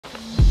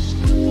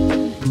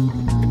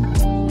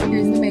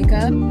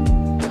ma'am.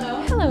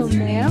 Hello. Hello,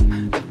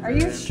 ma'am. Are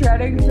you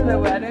shredding for the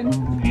wedding?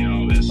 You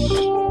know,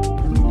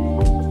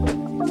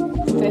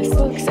 This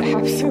looks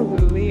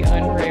absolutely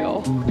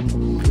unreal.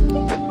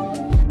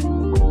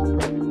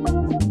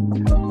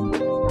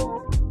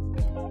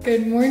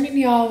 Good morning,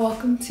 y'all.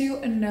 Welcome to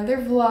another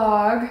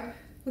vlog.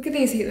 Look at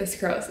these heatless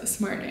curls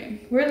this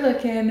morning. We're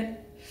looking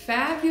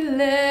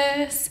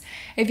fabulous.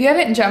 If you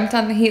haven't jumped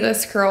on the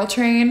heatless curl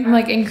train, I'm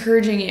like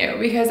encouraging you,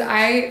 because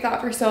I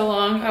thought for so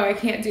long, oh, I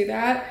can't do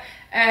that.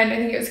 And I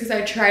think it was because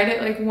I tried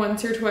it like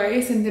once or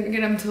twice and didn't get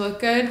them to look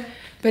good.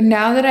 But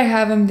now that I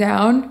have them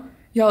down,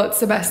 y'all, it's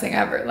the best thing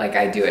ever. Like,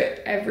 I do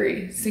it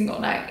every single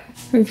night.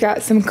 We've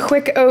got some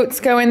quick oats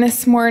going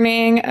this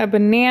morning, a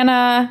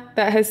banana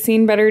that has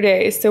seen better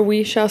days, so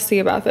we shall see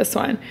about this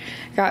one.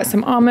 Got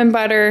some almond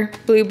butter,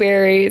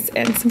 blueberries,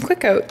 and some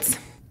quick oats.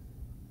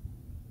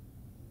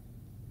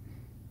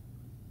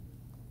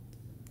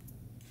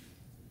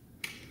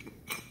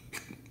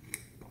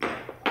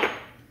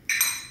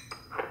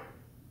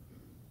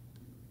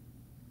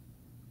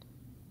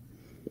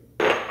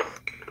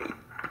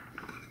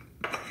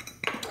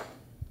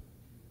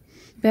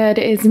 Bed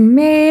is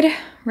made,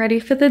 ready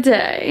for the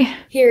day.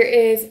 Here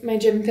is my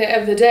gym fit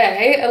of the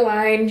day.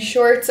 Align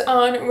shorts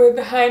on with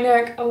the high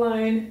neck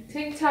Align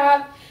tank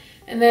top.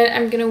 And then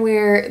I'm gonna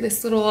wear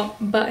this little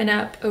button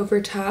up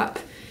over top.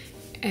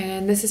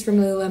 And this is from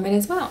Lululemon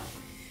as well.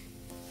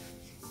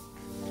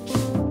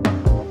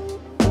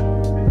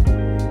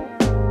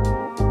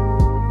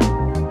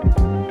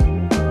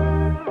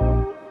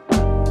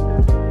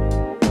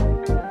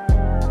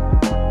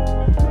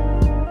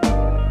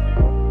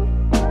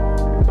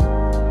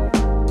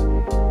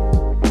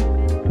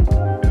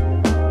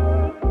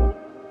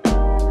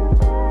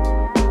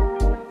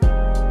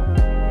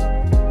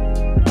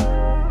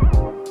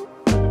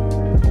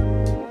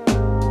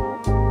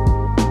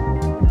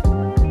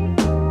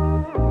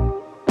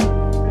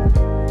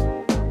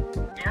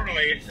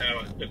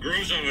 the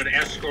groomsman would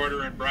escort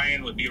her and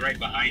Brian would be right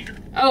behind her.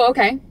 Oh,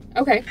 okay.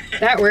 Okay,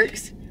 that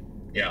works.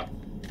 Yeah,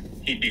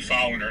 he'd be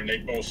following her and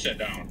they'd both sit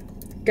down.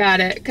 Got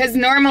it. Because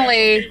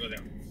normally,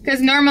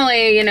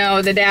 you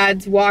know, the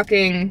dad's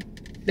walking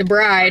the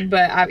bride,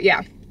 but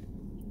yeah.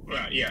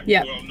 Well, yeah.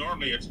 Yep. Well,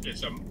 normally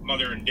it's a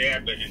mother and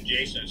dad, but in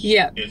Jason's,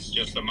 it's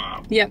just the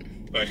mom. Yep.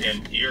 But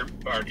in your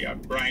part, yeah,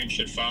 Brian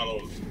should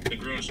follow the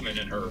groomsman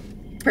and her.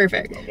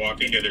 Perfect.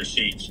 Walk into their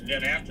seats. And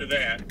then after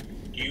that,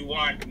 do you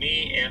want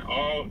me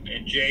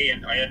and Jay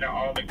and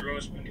all the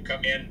groomsmen to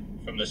come in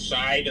from the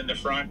side and the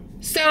front?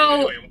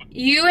 So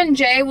you and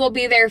Jay will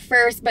be there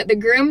first, but the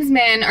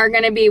groomsmen are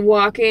going to be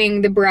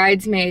walking the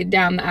bridesmaid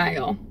down the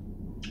aisle.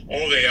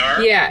 Oh, they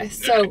are? Yeah.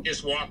 They're not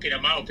just walking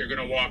them out, they're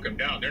going to walk them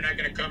down. They're not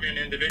going to come in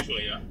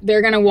individually, huh?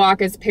 They're going to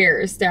walk as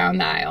pairs down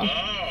the aisle.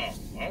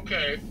 Oh,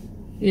 okay.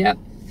 Yep.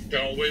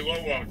 So we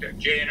will walk down.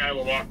 Jay and I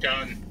will walk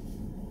down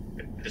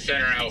the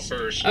center aisle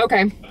first.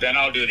 Okay. Then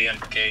I'll do the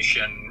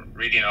invocation,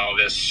 reading all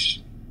this,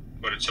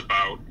 what it's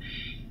about.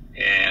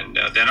 And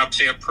then I'll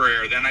say a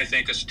prayer. Then I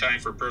think it's time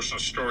for personal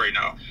story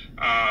now.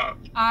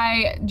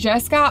 I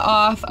just got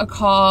off a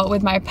call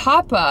with my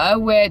papa,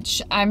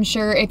 which I'm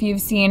sure if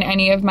you've seen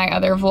any of my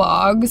other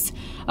vlogs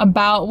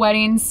about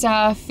wedding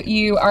stuff,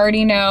 you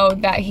already know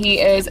that he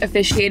is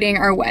officiating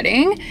our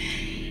wedding.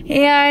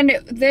 And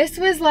this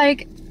was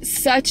like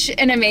such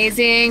an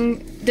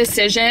amazing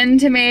decision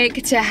to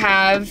make, to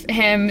have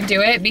him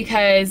do it,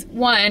 because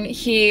one,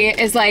 he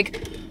is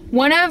like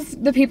one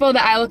of the people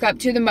that I look up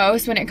to the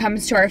most when it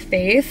comes to our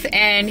faith,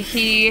 and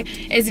he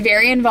is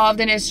very involved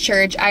in his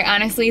church. I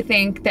honestly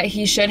think that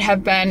he should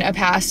have been a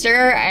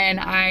pastor, and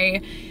I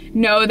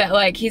know that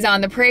like he's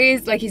on the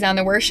praise, like he's on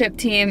the worship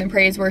team, the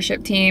praise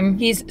worship team.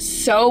 He's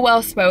so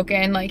well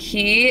spoken, like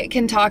he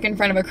can talk in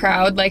front of a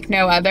crowd like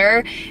no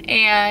other,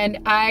 and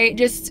I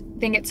just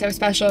think it's so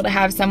special to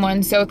have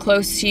someone so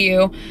close to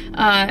you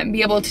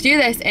be able to do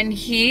this. And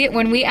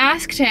when we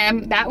asked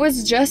him, that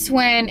was just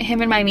when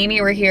him and my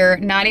Mimi were here,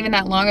 not even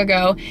that long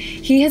ago.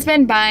 He has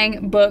been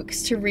buying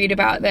books to read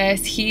about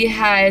this. He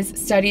has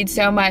studied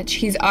so much.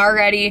 He's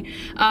already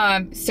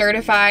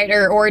certified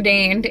or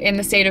ordained in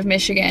the state of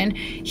Michigan.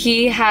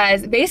 He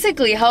has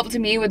basically helped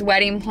me with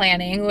wedding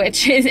planning,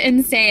 which is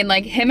insane.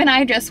 Like, him and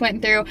I just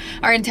went through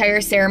our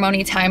entire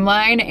ceremony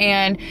timeline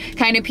and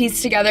kind of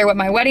pieced together what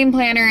my wedding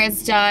planner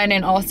has done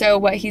and also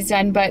what he's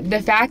done. But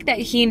the fact that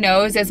he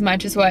knows as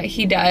much as what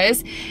he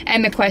does,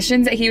 and the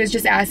questions that he was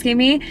just asking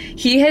me,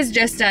 he has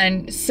just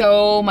done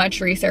so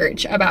much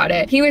research about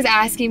it. He was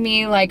asking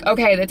me like,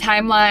 okay, the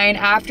timeline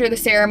after the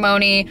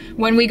ceremony,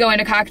 when we go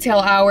into cocktail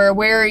hour,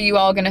 where are you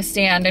all gonna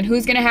stand, and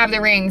who's gonna have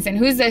the rings, and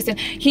who's this, and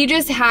he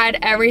just had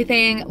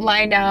everything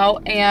lined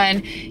out,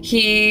 and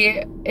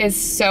he is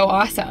so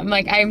awesome.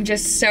 Like, I'm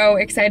just so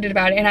excited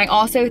about it. And I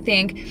also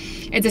think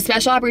it's a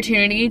special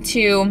opportunity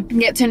to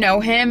get to know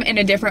him in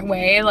a different different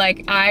way.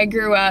 Like, I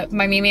grew up,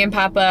 my Mimi and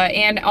Papa,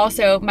 and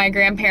also my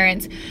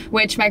grandparents,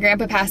 which my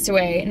grandpa passed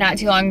away not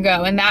too long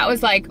ago. And that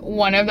was like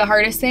one of the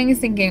hardest things,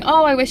 thinking,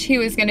 oh, I wish he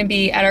was gonna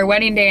be at our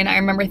wedding day. And I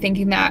remember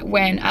thinking that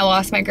when I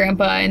lost my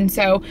grandpa. And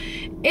so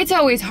it's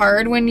always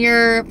hard when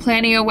you're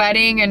planning a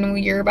wedding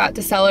and you're about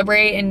to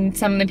celebrate, and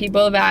some of the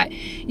people that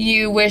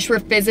you wish were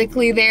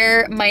physically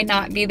there might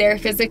not be there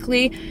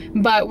physically.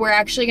 But we're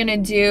actually gonna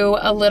do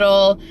a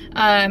little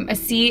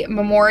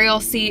memorial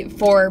seat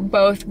for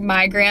both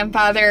my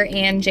grandfather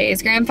and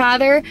Jay's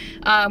grandfather,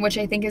 which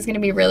I think is gonna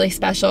be really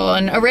special.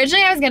 And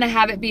originally I was gonna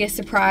have it be a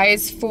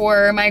surprise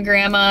for my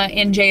grandma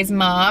and Jay's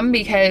mom,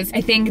 because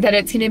I think that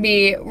it's gonna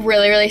be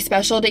really, really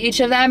special to each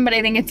of them, but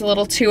I think it's a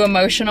little too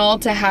emotional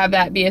to have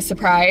that be a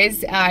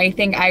surprise. I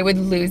think I would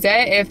lose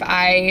it if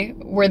I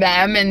were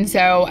them, and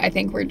so I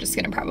think we're just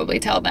gonna probably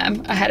tell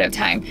them ahead of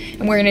time,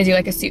 and we're gonna do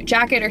like a suit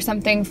jacket or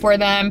something for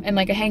them, and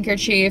like a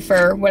handkerchief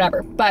or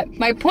whatever. But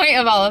my point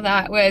of all of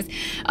that was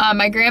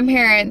my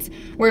grandparents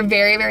were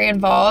very, very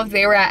involved.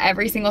 They were at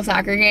every single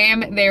soccer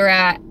game. They were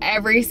at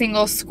every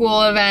single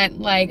school event.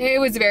 Like, it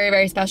was very,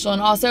 very special.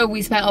 And also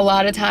we spent a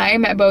lot of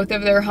time at both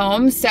of their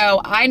homes,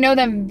 so I know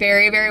them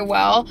very, very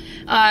well,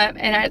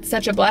 and it's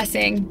such a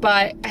blessing.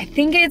 But I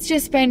think it's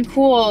just been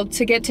cool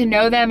to get to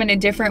know them in a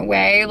different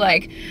way.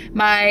 Like,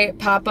 my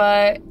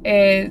papa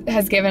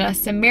has given us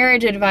some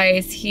marriage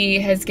advice. He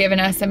has given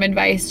us some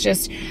advice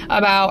just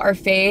about our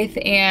faith,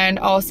 and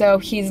also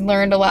he's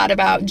learned a lot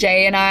about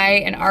Jay and I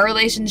and our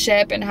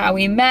relationship and how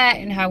we met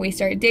and how we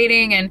started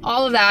dating and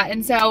all of that.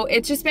 And so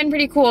it's just been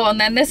pretty cool. And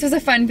then this was a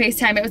fun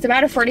FaceTime. It was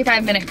about a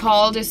 45-minute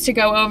call just to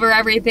go over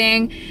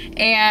everything,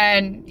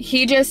 and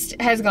he just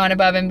has gone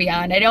above and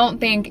beyond. I don't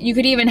think you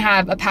could even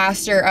have a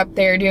pastor up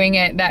there doing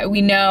it that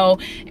we know,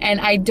 and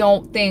I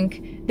don't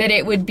think that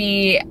it would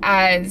be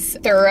as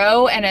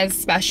thorough and as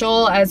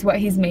special as what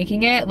he's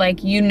making it.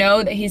 Like, you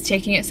know that he's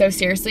taking it so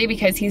seriously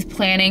because he's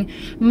planning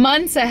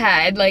months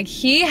ahead. Like,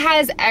 he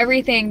has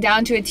everything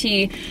down to a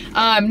T,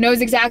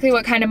 knows exactly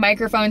what kind of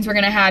microphones we're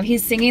gonna have.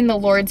 He's singing the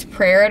Lord's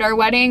Prayer at our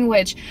wedding,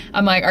 which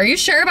I'm like, are you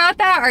sure about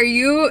that? Are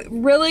you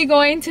really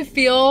going to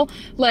feel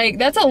like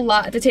that's a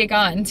lot to take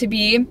on, to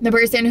be the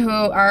person who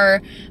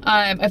are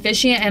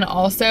officiant and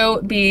also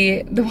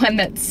be the one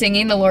that's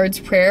singing the Lord's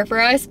Prayer for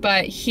us?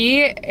 But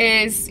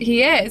he's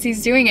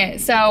doing it.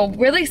 So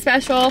really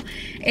special.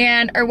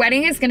 And our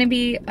wedding is going to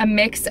be a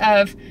mix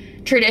of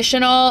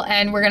traditional,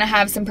 and we're gonna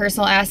have some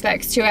personal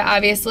aspects to it,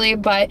 obviously,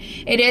 but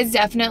it is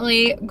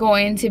definitely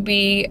going to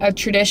be a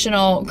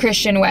traditional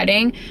Christian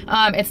wedding.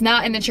 It's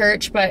not in the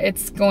church, but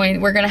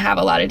we're gonna have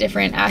a lot of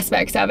different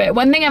aspects of it.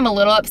 One thing I'm a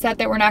little upset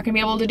that we're not gonna be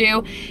able to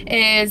do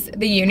is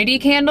the unity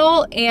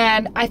candle,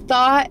 and I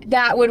thought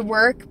that would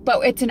work,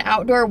 but it's an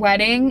outdoor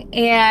wedding,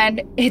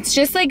 and it's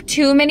just like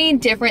too many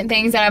different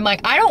things that I'm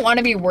like, I don't want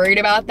to be worried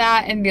about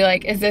that and be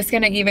like, is this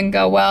gonna even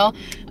go well?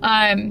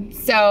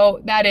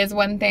 So that is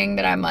one thing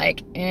that I'm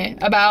like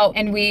about.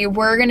 And we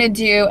were gonna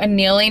do a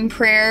kneeling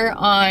prayer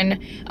on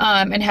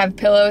and have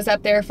pillows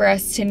up there for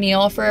us to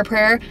kneel for a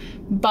prayer,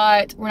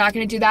 but we're not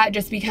gonna do that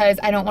just because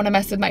I don't want to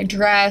mess with my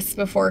dress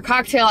before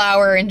cocktail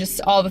hour and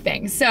just all the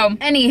things. So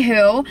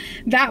anywho,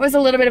 that was a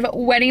little bit of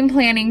wedding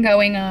planning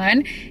going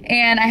on,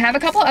 and I have a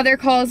couple other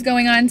calls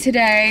going on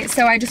today,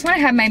 so I just want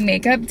to have my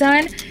makeup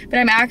done. But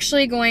I'm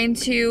actually going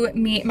to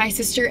meet my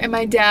sister and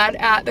my dad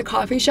at the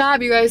coffee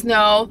shop. You guys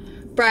know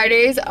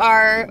Fridays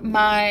are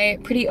my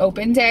pretty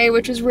open day,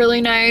 which is really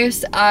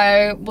nice.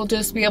 I will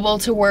just be able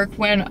to work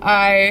when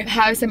I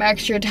have some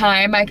extra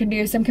time. I can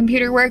do some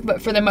computer work,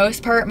 but for the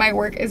most part, my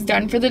work is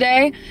done for the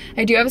day.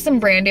 I do have some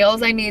brand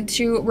deals I need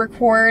to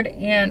record,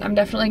 and I'm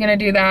definitely gonna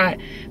do that,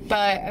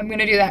 but I'm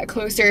gonna do that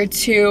closer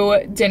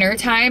to dinner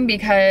time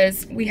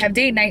because we have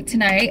date night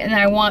tonight, and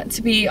I want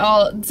to be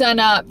all done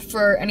up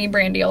for any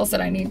brand deals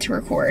that I need to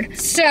record.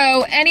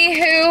 So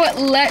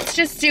anywho, let's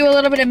just do a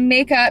little bit of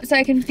makeup so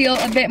I can feel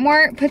a bit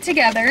more put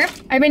together.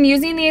 I've been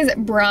using these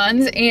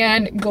bronze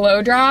and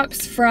glow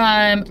drops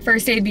from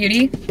First Aid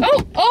Beauty.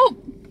 Oh!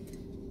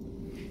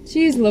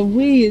 Jeez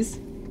Louise.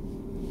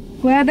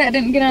 Glad that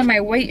didn't get on my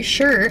white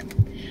shirt.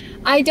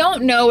 I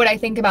don't know what I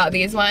think about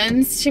these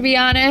ones, to be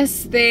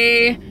honest.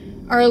 They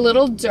are a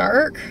little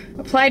dark.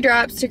 Apply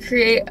drops to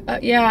create,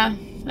 yeah,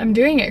 I'm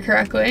doing it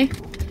correctly.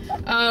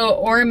 Oh,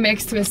 or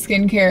mixed with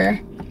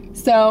skincare.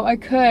 So I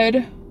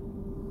could,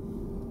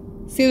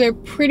 see, they're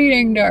pretty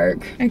dang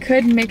dark. I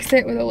could mix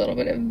it with a little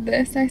bit of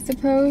this, I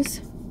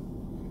suppose.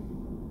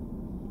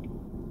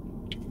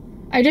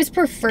 I just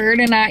prefer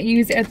to not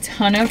use a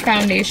ton of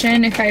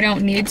foundation if I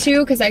don't need to,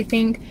 because I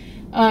think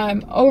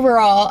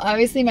overall,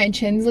 obviously my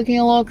chin's looking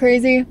a little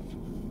crazy,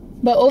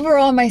 but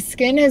overall my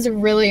skin has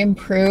really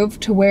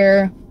improved to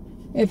where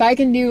if I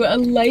can do a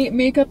light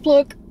makeup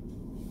look,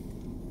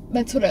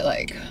 that's what I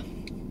like.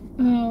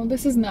 Oh,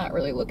 this is not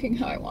really looking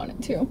how I want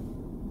it to.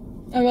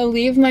 I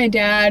believe my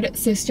dad,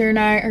 sister, and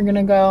I are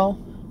gonna go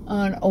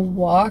on a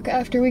walk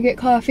after we get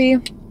coffee.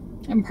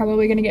 I'm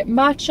probably gonna get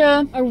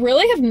matcha. I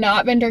really have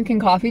not been drinking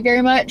coffee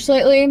very much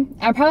lately.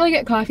 I probably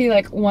get coffee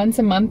like once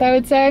a month, I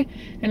would say,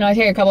 and I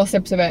take a couple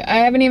sips of it. I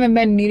haven't even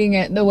been needing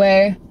it the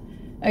way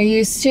I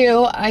used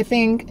to. I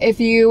think if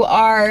you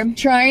are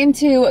trying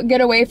to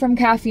get away from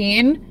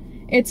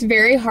caffeine, it's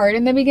very hard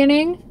in the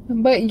beginning.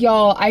 But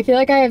y'all, I feel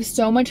like I have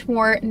so much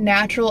more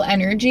natural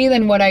energy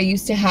than what I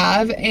used to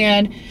have.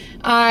 And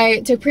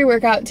I took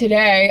pre-workout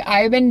today.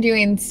 I've been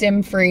doing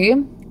stim-free.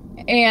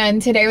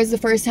 And today was the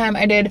first time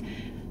I did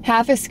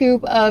half a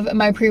scoop of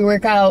my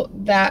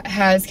pre-workout that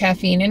has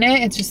caffeine in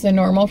it. It's just a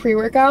normal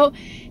pre-workout.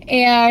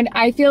 And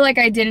I feel like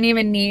I didn't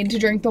even need to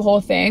drink the whole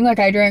thing. Like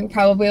I drank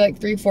probably like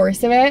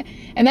 3/4 of it,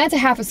 and that's a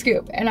half a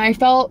scoop. And I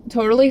felt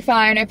totally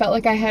fine. I felt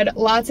like I had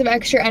lots of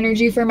extra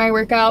energy for my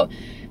workout,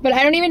 but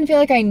I don't even feel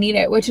like I need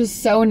it, which is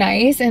so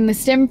nice. And the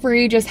stim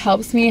free just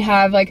helps me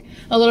have like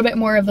a little bit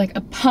more of like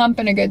a pump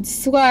and a good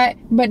sweat,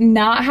 but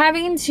not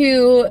having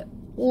to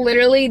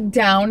literally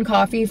down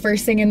coffee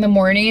first thing in the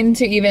morning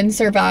to even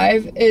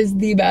survive is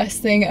the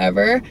best thing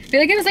ever. I feel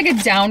like it was like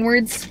a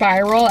downward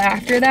spiral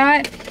after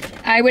that.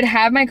 I would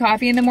have my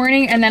coffee in the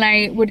morning and then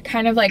I would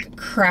kind of like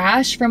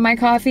crash from my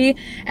coffee,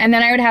 and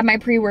then I would have my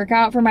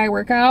pre-workout for my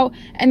workout,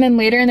 and then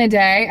later in the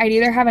day I'd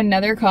either have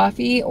another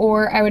coffee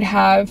or I would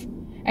have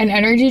an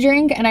energy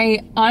drink. And I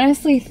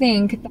honestly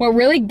think what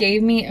really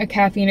gave me a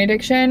caffeine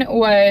addiction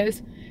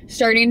was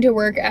starting to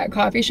work at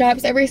coffee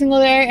shops every single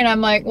day, and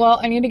I'm like, well,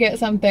 I need to get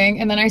something.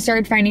 And then I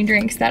started finding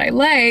drinks that I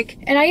like,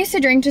 and I used to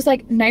drink just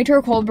like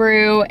nitro cold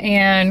brew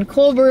and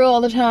cold brew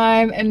all the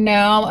time, and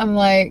now I'm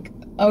like,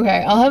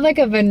 okay, I'll have like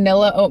a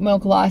vanilla oat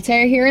milk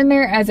latte here and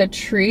there as a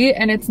treat,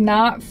 and it's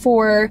not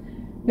for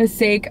the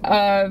sake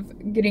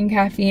of getting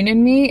caffeine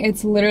in me,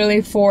 it's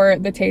literally for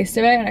the taste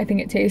of it, and I think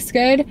it tastes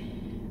good.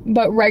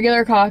 But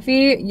regular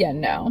coffee, yeah,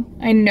 no.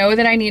 I know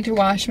that I need to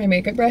wash my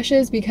makeup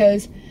brushes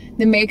because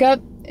the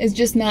makeup is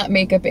just not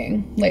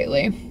makeuping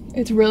lately.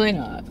 It's really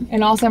not.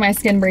 And also my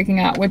skin breaking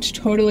out, which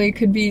totally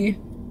could be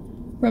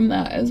from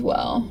that as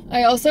well.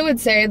 I also would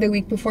say the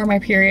week before my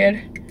period,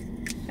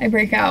 I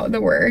break out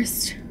the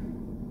worst.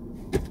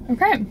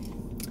 Okay.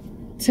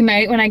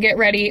 Tonight when I get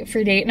ready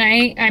for date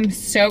night, I'm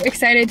so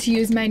excited to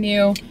use my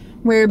new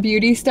Rare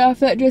Beauty stuff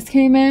that just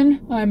came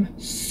in. I'm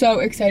so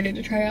excited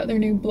to try out their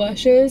new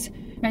blushes.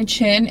 My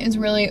chin is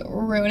really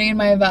ruining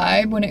my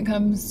vibe when it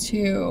comes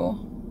to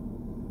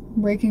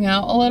breaking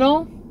out a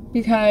little,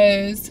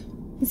 because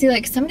see,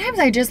 like sometimes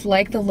I just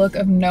like the look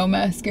of no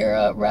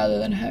mascara rather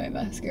than having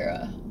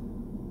mascara.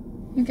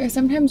 Like I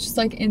sometimes just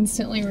like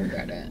instantly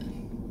regret it.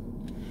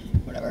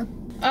 Whatever.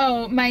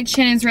 Oh, my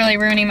chin is really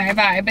ruining my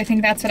vibe. I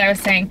think that's what I was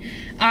saying.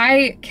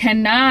 I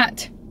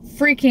cannot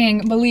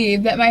freaking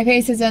believe that my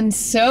face has done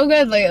so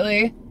good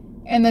lately.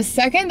 And the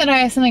second that I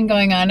have something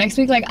going on next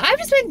week, like I've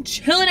just been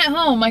chilling at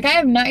home. Like I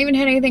have not even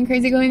had anything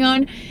crazy going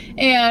on.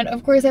 And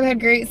of course I've had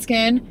great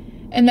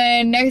skin. And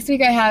then next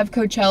week I have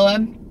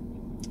Coachella.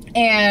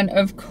 And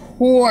of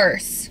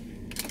course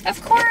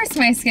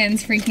my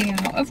skin's freaking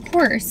out. Of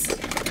course.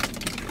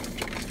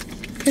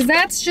 Because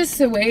that's just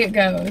the way it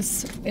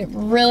goes. It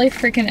really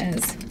freaking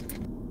is.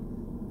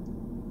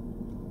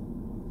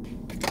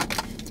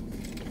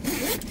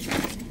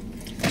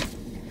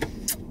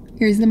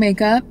 Here's the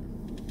makeup.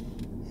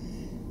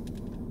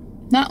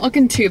 Not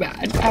looking too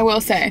bad, I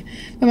will say.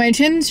 But my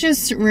chin's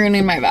just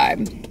ruining my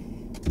vibe.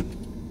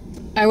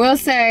 I will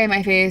say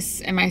my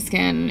face and my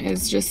skin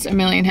is just a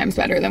million times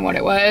better than what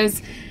it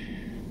was.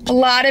 A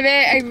lot of it,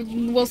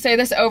 I will say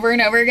this over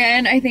and over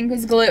again, I think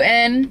was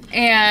gluten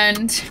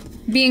and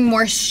being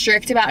more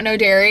strict about no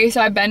dairy.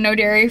 So I've been no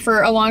dairy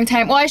for a long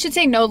time. Well, I should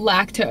say no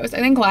lactose. I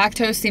think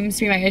lactose seems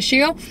to be my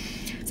issue.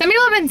 Some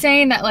people have been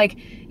saying that like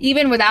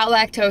even without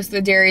lactose,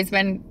 the dairy's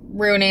been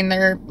ruining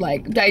their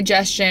like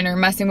digestion or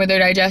messing with their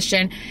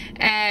digestion.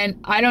 And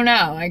I don't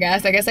know, I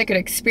guess I could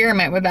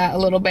experiment with that a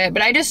little bit,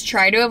 but I just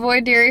try to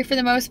avoid dairy for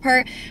the most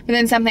part. But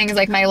then some things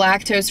like my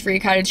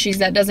lactose-free cottage cheese,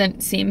 that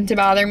doesn't seem to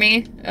bother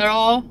me at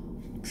all,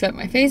 except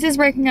my face is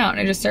breaking out and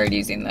I just started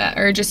using that,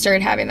 or just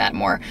started having that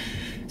more.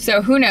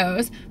 So who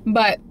knows?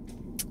 But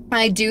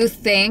I do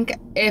think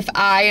if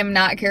I am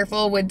not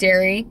careful with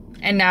dairy,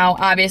 and now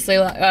obviously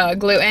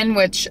gluten,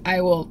 which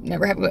I will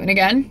never have gluten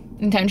again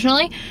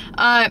intentionally,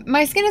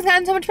 my skin has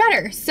gotten so much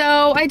better.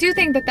 So I do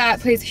think that that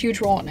plays a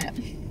huge role in it.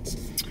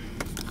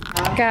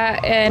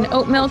 Got an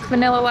oat milk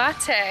vanilla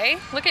latte.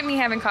 Look at me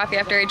having coffee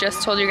after I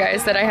just told you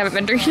guys that I haven't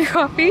been drinking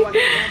coffee.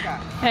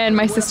 And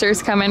my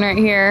sister's coming right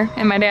here,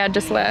 and my dad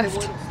just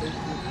left.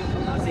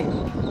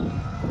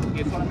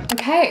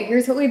 Okay,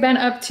 here's what we've been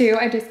up to.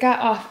 I just got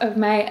off of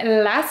my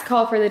last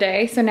call for the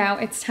day, so now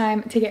it's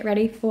time to get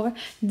ready for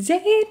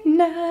date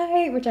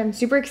night, which I'm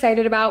super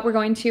excited about. We're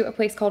going to a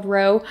place called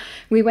Row.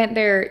 We went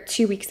there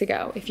 2 weeks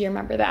ago, if you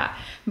remember that.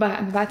 But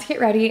I'm about to get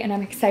ready, and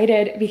I'm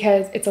excited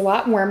because it's a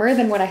lot warmer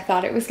than what I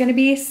thought it was gonna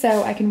be,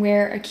 so I can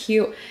wear a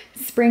cute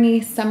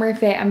springy summer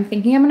fit. I'm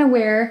thinking I'm gonna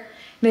wear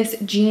this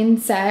jean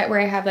set where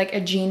I have like a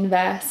jean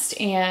vest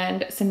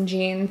and some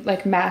jean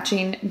like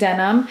matching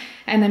denim,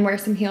 and then wear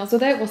some heels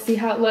with it. We'll see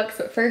how it looks,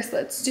 but first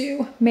let's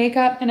do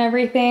makeup and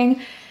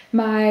everything.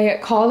 My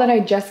call that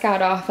I just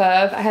got off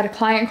of, I had a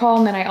client call,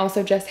 and then I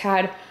also just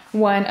had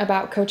one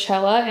about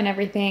Coachella and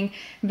everything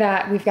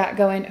that we've got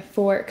going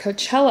for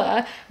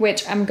Coachella,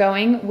 which I'm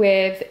going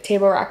with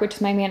Table Rock, which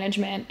is my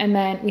management. And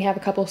then we have a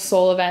couple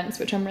soul events,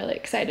 which I'm really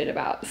excited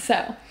about.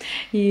 So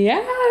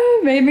yeah,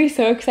 it made me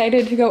so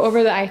excited to go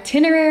over the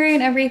itinerary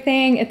and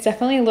everything. It's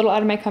definitely a little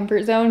out of my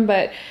comfort zone,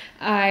 but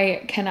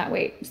I cannot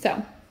wait.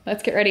 So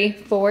let's get ready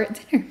for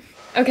dinner.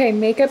 Okay,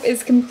 makeup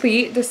is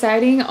complete.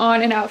 Deciding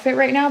on an outfit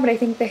right now, but I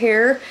think the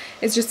hair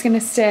is just gonna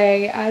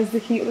stay as the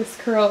heatless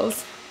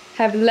curls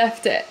have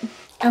left it.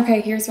 Okay,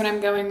 here's what I'm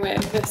going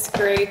with. This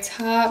gray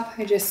top.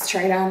 I just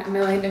tried on a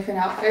million different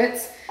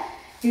outfits.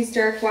 These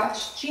dark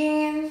wash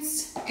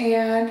jeans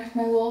and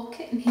my little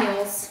kitten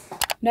heels.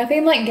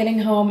 Nothing like getting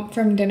home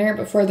from dinner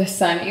before the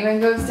sun even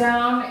goes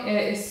down.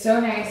 It is so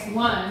nice.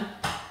 One,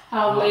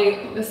 how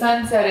late the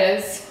sunset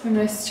is. I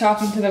miss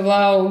talking to the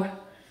vlog.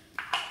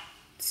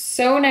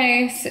 So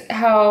nice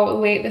how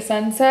late the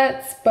sun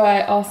sets,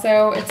 but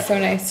also it's so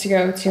nice to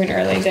go to an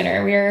early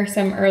dinner. We are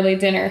some early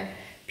dinner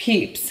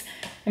peeps.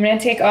 I'm gonna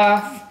take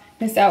off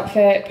this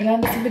outfit, put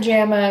on some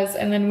pajamas,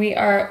 and then we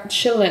are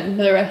chilling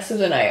for the rest of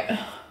the night.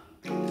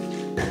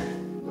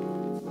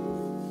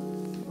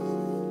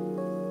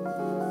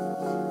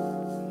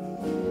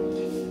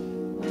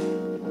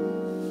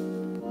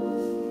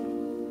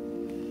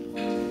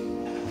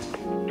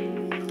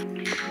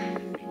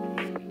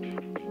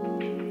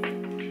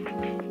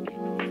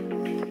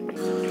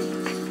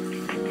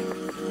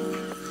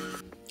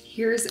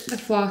 Here's the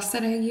floss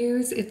that I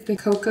use. It's the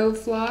cocoa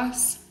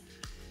floss.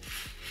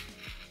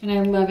 And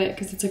I love it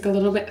because it's like a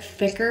little bit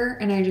thicker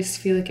and I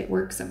just feel like it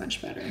works so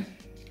much better.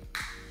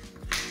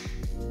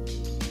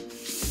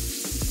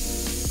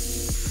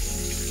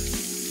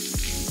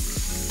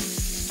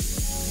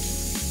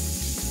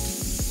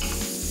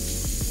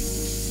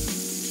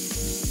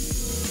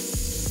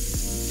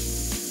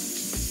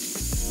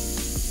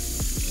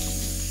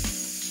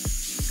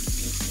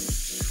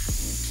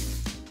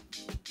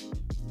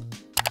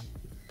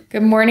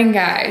 Good morning,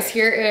 guys.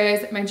 Here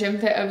is my gym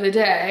fit of the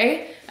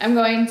day. I'm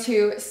going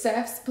to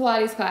Steph's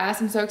Pilates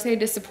class. I'm so excited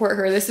to support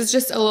her. This is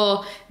just a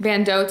little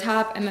bandeau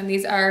top, and then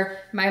these are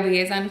my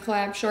Liaison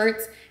collab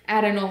shorts,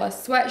 add a Nola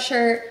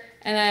sweatshirt,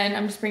 and then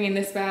I'm just bringing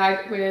this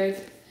bag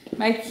with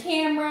my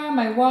camera,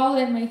 my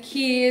wallet, my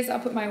keys. I'll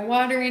put my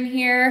water in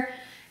here.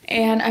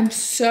 And I'm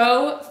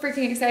so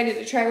freaking excited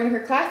to try one of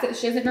her classes.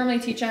 She doesn't normally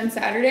teach on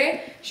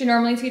Saturday. She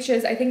normally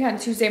teaches, I think, on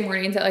Tuesday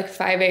mornings at like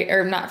 7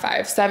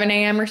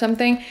 a.m. or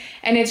something.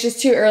 And it's just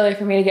too early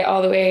for me to get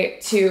all the way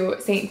to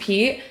St.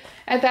 Pete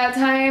at that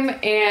time.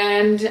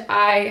 And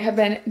I have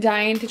been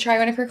dying to try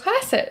one of her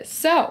classes.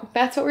 So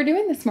that's what we're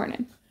doing this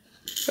morning.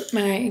 Put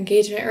my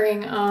engagement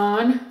ring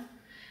on.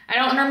 I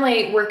don't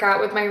normally work out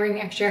with my ring.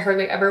 Actually, I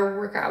hardly ever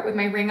work out with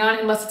my ring on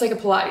unless it's like a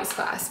Pilates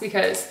class,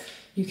 because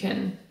you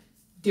can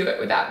do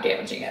it without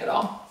damaging it at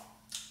all.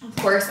 Of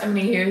course, I'm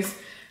gonna use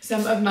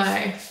some of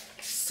my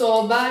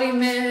Soul Body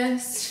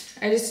Mist.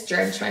 I just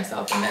drenched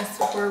myself in this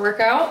before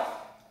workout.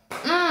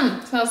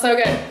 Smells so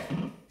good.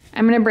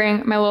 I'm gonna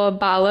bring my little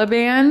Bala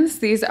bands.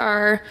 These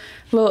are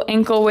little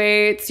ankle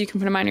weights. You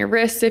can put them on your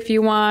wrists if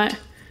you want.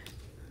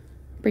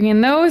 Bring in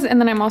those, and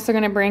then I'm also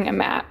gonna bring a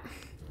mat.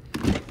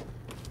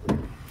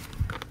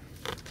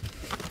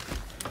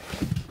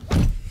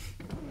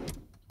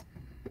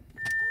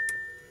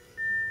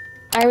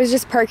 I was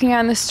just parking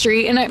on the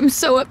street and I'm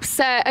so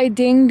upset. I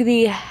dinged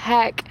the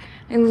heck.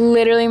 I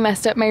literally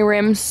messed up my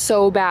rim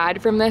so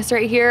bad from this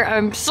right here.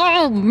 I'm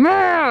so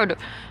mad.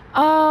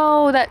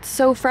 Oh, that's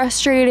so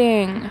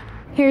frustrating.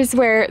 Here's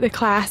where the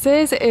class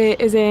is.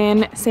 It is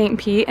in St.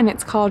 Pete and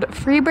it's called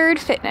Freebird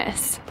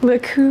Fitness.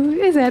 Look who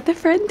is at the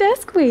front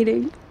desk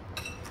waiting.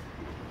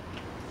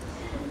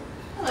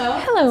 Hello.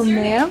 Hello,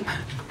 ma'am.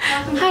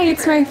 Hi,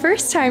 it's my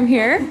first time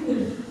here.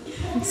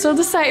 I'm still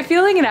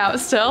feeling it out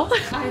still.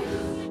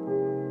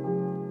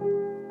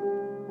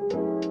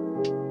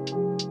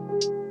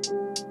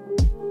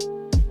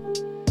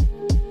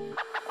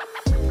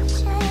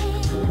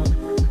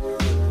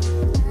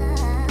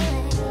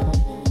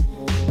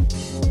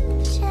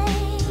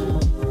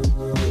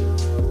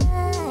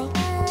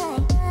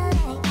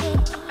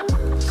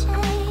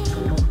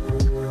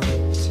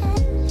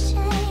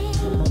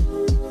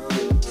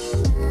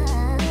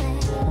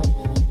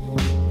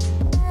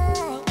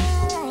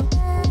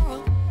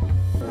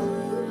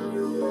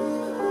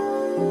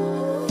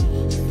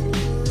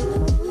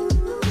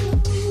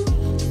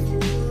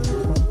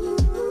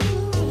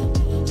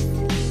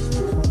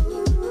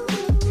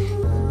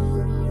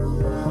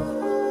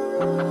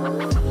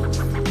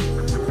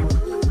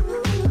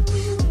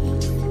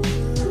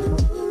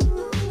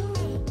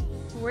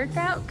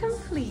 Workout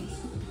complete.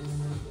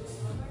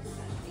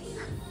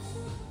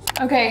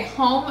 Okay,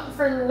 home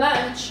for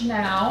lunch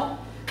now.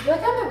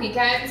 Like on the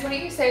weekends, what do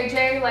you say,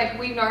 Jay? Like,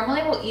 we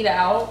normally will eat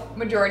out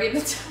majority of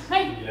the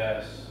time.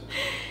 Yes.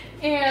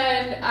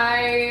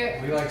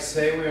 And we like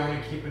say we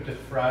only keep it to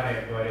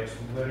Friday, but it's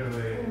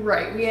literally...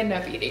 Right, we end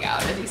up eating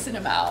out a decent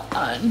amount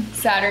on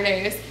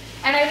Saturdays.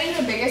 And I think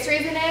the biggest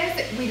reason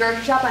is we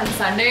grocery shop on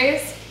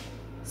Sundays,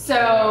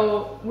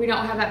 so we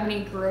don't have that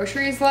many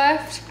groceries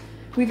left.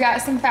 We've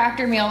got some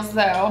Factor meals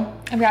though.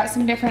 I've got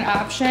some different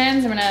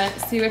options. I'm gonna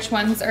see which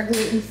ones are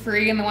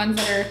gluten-free, and the ones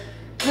that are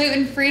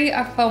gluten-free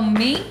are for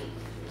me.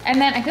 And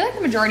then I feel like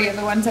the majority of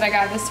the ones that I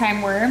got this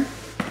time were.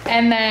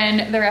 And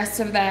then the rest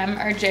of them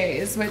are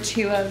Jay's, which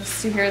he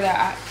loves to hear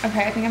that.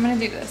 Okay, I think I'm gonna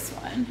do this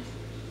one.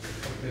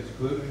 It's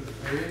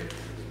gluten-free?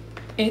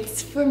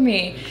 It's for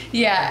me.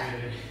 Yeah.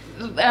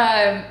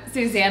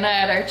 Susanna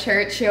at our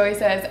church, she always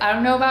says, I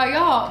don't know about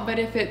y'all, but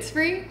if it's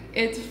free,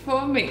 it's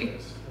for me.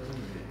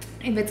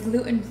 If it's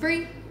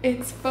gluten-free,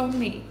 it's for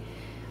me.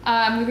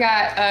 We've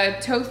got a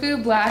tofu,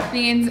 black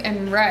beans,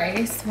 and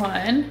rice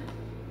one.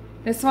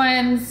 This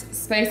one's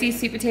spicy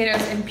sweet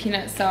potatoes and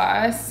peanut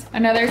sauce.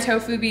 Another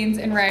tofu, beans,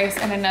 and rice,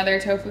 and another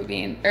tofu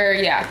bean, or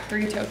yeah,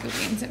 3 tofu,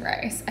 beans, and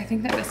rice. I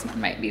think that this one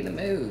might be the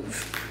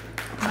move.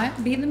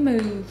 Might be the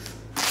move.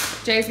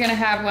 Jay's gonna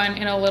have one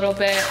in a little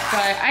bit,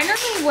 but I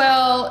normally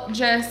will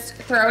just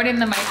throw it in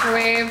the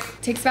microwave.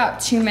 It takes about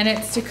 2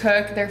 minutes to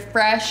cook. They're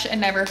fresh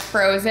and never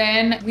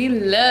frozen. We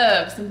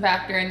love some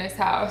Factor in this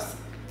house.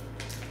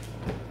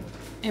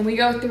 And we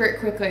go through it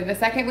quickly. The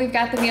second we've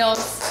got the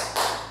meals,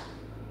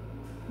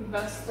 we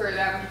bust through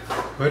them.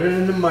 Put it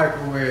in the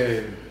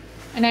microwave.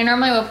 And I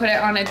normally will put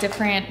it on a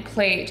different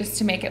plate just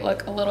to make it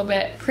look a little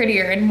bit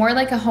prettier and more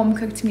like a home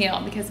cooked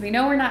meal, because we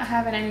know we're not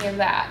having any of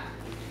that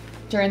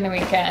during the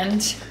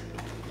weekend.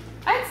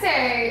 I'd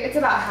say it's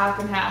about half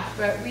and half,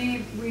 but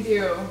we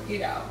do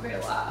eat out quite a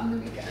lot on the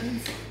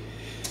weekends.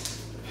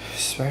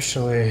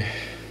 Especially,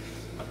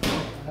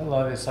 I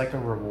love it. It's like a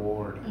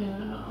reward. I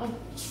know.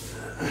 It's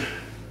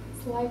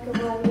like a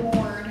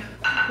reward.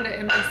 Put it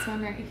in this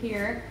one right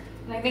here.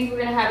 And I think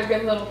we're gonna have a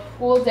good little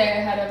pool day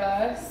ahead of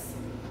us.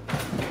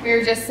 We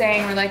were just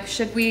saying, we're like,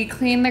 should we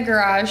clean the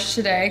garage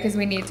today? Because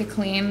we need to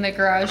clean the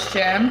garage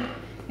gym.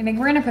 I think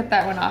we're gonna put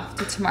that one off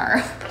to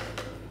tomorrow.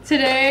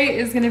 Today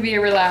is gonna be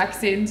a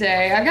relaxing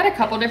day. I've got a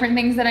couple different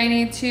things that I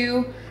need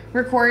to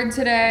record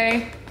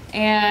today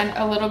and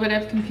a little bit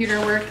of computer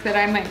work that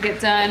I might get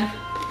done.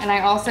 And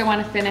I also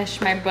wanna finish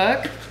my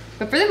book.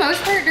 But for the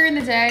most part during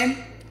the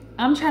day,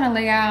 I'm trying to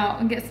lay out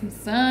and get some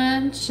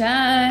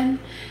sunshine.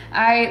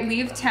 I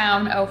leave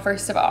town, oh,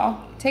 first of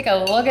all, take a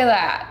look at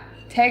that.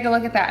 Take a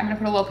look at that. I'm gonna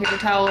put a little paper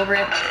towel over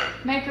it,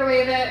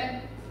 microwave it.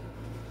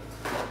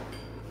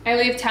 I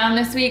leave town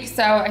this week,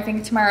 so I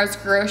think tomorrow's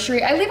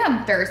grocery, I leave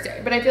on Thursday,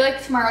 but I feel like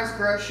tomorrow's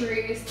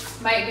groceries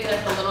might be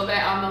like a little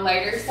bit on the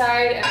lighter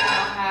side, and I'll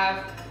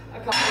have a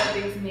couple of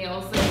these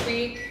meals this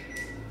week.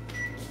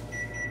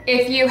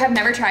 If you have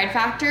never tried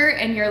Factor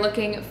and you're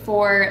looking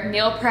for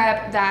meal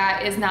prep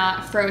that is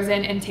not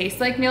frozen and tastes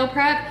like meal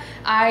prep,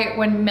 I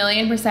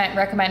 1,000,000%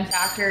 recommend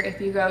Factor if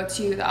you go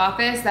to the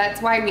office.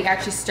 That's why we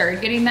actually started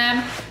getting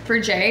them for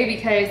Jay,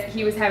 because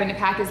he was having to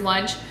pack his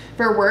lunch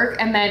for work,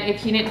 and then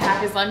if he didn't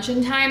pack his lunch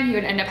in time, he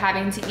would end up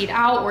having to eat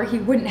out, or he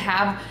wouldn't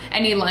have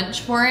any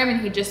lunch for him and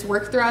he'd just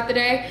work throughout the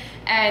day.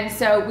 And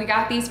so we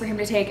got these for him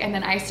to take, and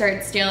then I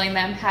started stealing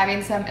them,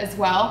 having some as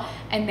well,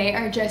 and they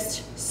are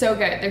just so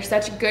good. They're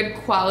such good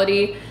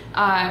quality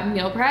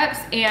meal preps,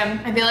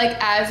 and I feel like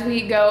as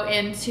we go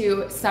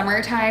into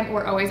summertime,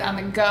 we're always on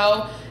the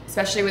go,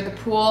 especially with the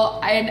pool.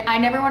 I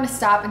never want to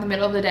stop in the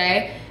middle of the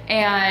day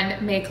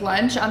and make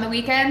lunch on the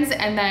weekends,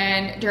 and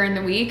then during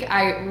the week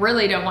I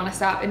really don't want to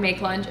stop and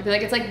make lunch. I feel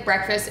like it's like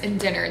breakfast and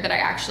dinner that I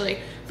actually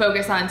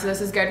focus on, so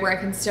this is good where I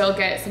can still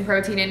get some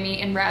protein in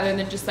me and rather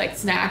than just like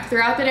snack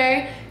throughout the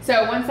day.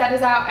 So once that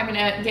is out, I'm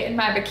gonna get in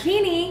my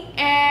bikini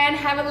and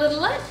have a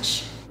little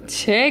lunch.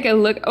 Take a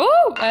look.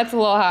 Oh, that's a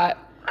little hot.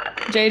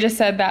 Jay just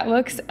said that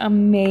looks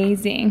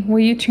amazing. Will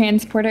you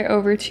transport it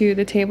over to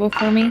the table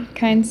for me,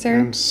 kind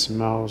sir? It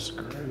smells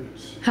great.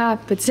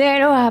 Hot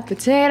potato, hot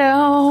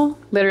potato.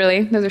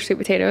 Literally, those are sweet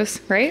potatoes,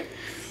 right?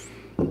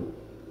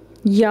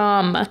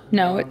 Yum.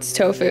 No, it's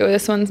tofu.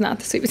 This one's not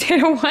the sweet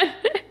potato one.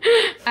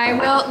 I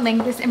will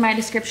link this in my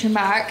description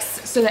box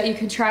so that you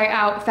can try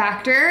out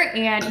Factor,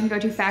 and you can go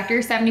to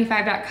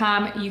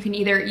factor75.com. You can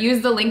either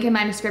use the link in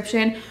my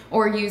description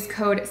or use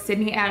code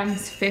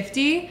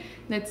SydneyAdams50.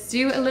 Let's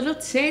do a little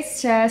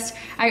taste test.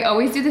 I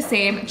always do the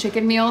same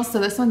chicken meals, so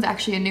this one's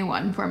actually a new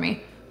one for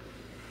me.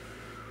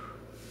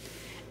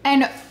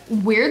 And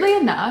weirdly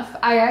enough,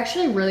 I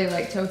actually really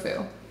like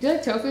tofu. Do you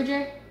like tofu,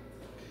 Jay?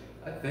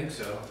 I think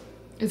so.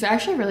 It's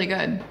actually really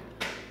good.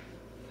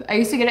 I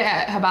used to get it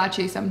at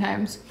hibachi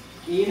sometimes.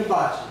 Eat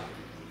hibachi.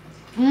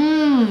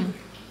 Mmm.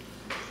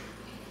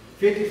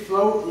 50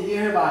 float, eat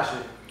hibachi.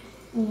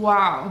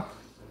 Wow.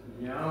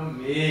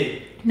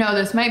 Yummy. No,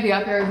 this might be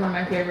up there as one of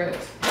my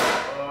favorites.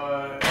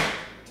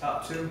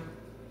 Top 2.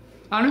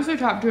 Honestly,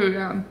 top 2,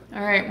 yeah.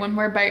 All right, one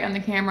more bite on the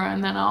camera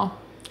and then I'll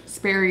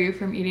spare you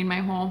from eating my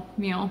whole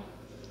meal.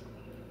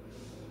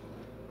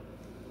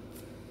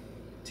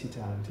 Tea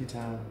time, tea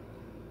time.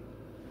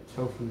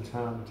 Tofu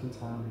time, tea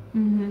time.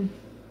 Mm-hmm.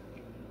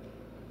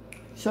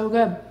 So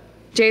good.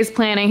 Jay's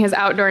planning his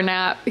outdoor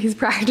nap. He's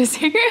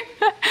practicing.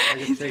 I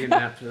can take a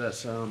nap for that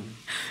sound.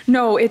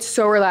 No, it's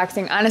so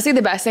relaxing. Honestly,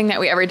 the best thing that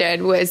we ever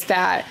did was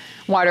that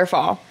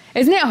waterfall.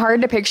 Isn't it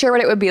hard to picture what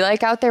it would be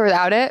like out there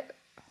without it?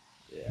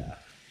 Yeah.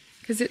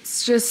 because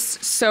it's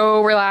just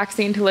so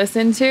relaxing to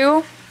listen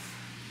to.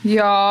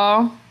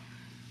 Y'all,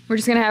 we're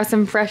just gonna have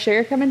some fresh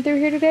air coming through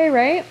here today,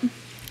 right?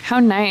 How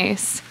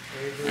nice.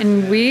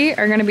 And we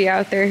are gonna be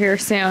out there here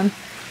soon.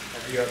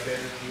 Have you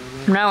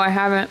updated? No, I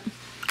haven't.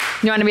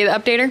 You wanna be the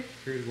updater?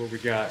 Here's what we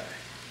got.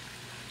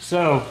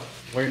 So,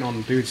 waiting on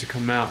the dudes to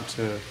come out.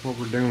 So what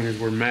we're doing is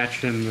we're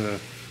matching the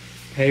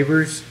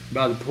pavers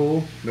by the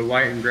pool, the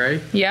white and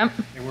gray. Yep.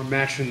 And we're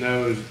matching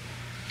those,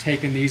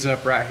 taking these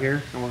up right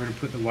here, and we're gonna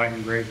put the white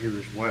and gray here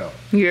as well.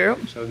 Yep.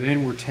 So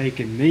then we're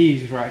taking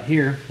these right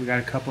here. We got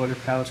a couple other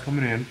pallets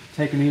coming in.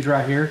 Taking these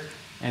right here,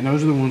 and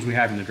those are the ones we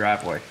have in the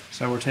driveway.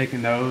 So we're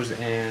taking those,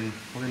 and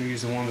we're gonna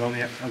use the ones on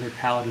the other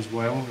pallet as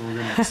well, and we're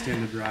gonna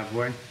extend the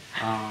driveway.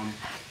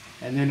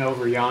 And then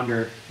over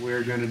yonder,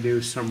 we're gonna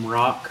do some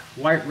rock,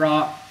 white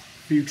rock,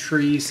 a few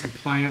trees, some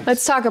plants.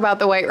 Let's talk about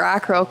the white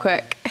rock real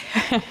quick.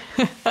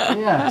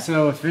 Yeah,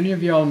 so if any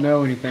of y'all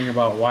know anything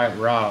about white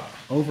rock,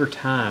 over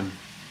time,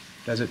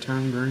 does it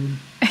turn green?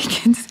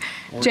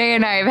 Jay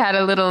and I have had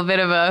a little bit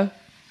of a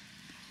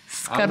I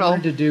scuttle.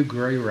 wanted to do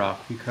gray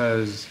rock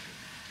because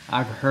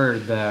I've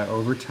heard that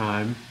over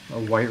time, a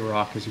white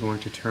rock is going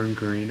to turn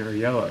green or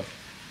yellow.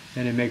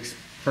 And it makes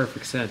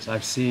perfect sense.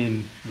 I've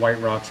seen white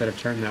rocks that have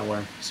turned that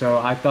way. So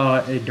I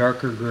thought a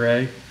darker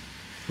gray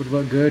would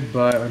look good,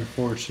 but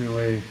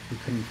unfortunately we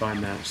couldn't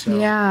find that. So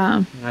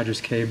Yeah. I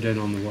just caved in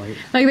on the white.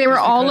 Like they were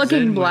Just all because then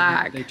looking when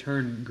black. they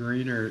turn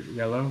green or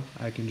yellow,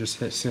 I can just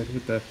hit sit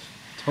with the,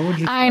 told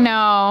you. I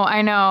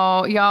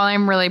know. Y'all,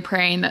 I'm really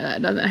praying that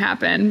that doesn't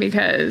happen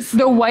because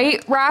the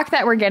white rock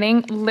that we're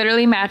getting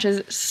literally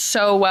matches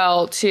so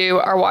well to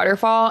our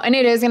waterfall, and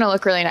it is gonna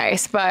look really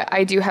nice, but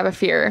I do have a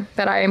fear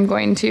that I am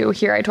going to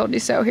hear I told you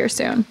so here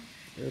soon.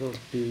 It'll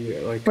be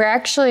like We're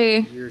actually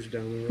years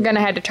down the road.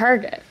 gonna head to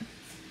Target.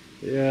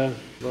 Yeah,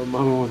 well,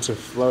 Mama wants a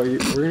floaty.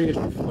 We're gonna get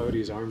some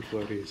floaties, arm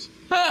floaties.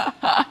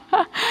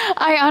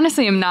 I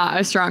honestly am not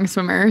a strong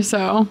swimmer,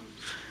 so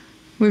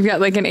we've got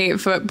like an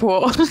 8-foot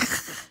pool.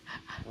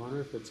 I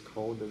wonder if it's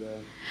cold today.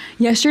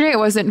 Yesterday it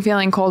wasn't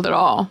feeling cold at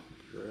all.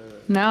 Really?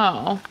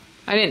 No,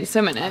 I didn't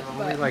swim in it. I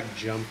only like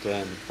jumped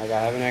in. Like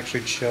I haven't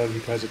actually chilled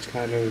because it's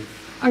kind of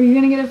Are you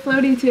gonna get a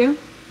floaty too?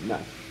 no.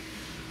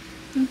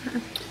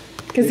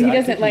 Because Dude, he I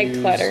doesn't could like use-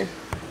 clutter.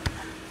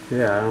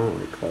 Yeah, I don't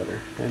like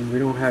clutter, and we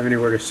don't have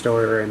anywhere to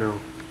store it right now.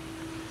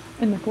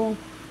 In the pool.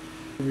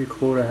 It'd be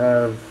cool to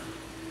have.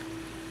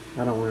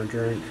 I don't want to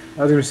drink.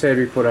 I was gonna say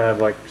it'd be cool to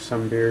have like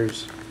some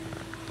beers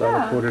by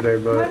the pool today,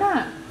 but Why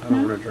not? I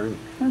don't want to drink.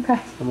 Okay.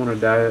 I'm on a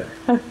diet.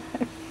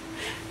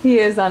 He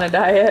is on a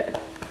diet.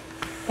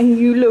 And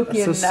you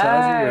looking That's the nice.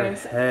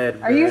 size of your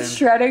head. Are you babe.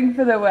 shredding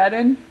for the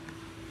wedding?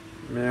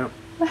 Yeah.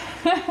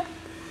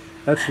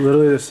 That's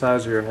literally the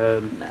size of your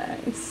head.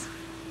 Nice.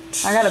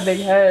 I got a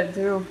big head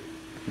too.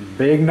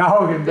 Big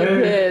noggin, Big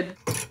baby. head.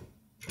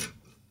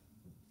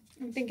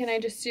 I'm thinking I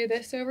just do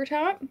this over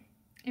top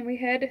and we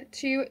head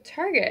to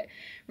Target.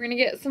 We're gonna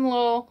get some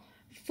little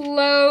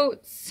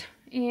floats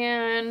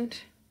and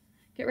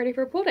get ready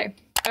for a pool day.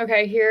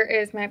 Okay, here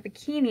is my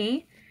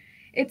bikini.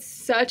 It's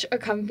such a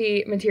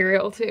comfy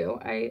material too.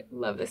 I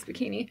love this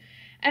bikini.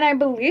 And I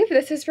believe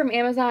this is from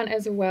Amazon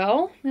as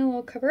well. My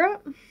little cover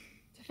up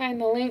to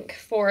find the link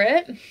for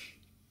it.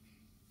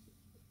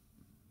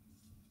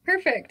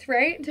 Perfect,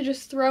 right? To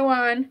just throw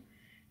on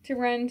to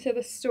run to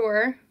the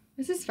store.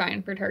 This is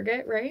fine for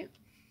Target, right?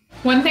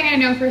 One thing I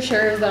know for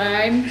sure is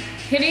that I'm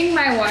hitting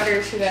my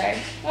water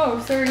today. Oh,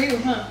 so are you,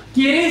 huh?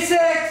 Get it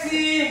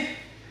sexy!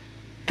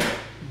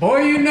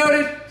 Boy, you know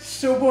that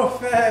super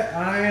fat.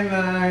 I ain't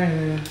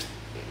lying.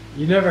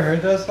 You never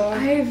heard that song?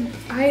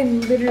 I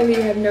literally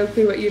have no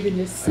clue what you even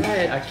just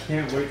said. I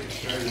can't wait to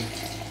show you.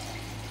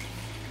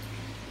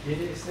 Get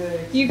it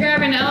sexy. You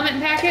grabbing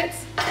element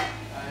packets? I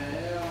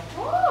am.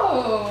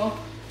 Oh,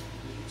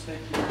 Did you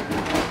take your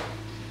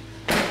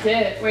I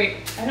did. Wait,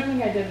 I don't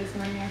think I did this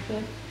morning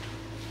actually.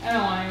 I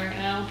don't want any right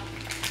now.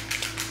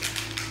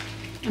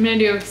 I'm gonna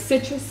do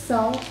citrus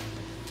salt.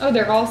 Oh,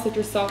 they're all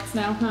citrus salts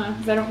now, huh?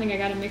 Because I don't think I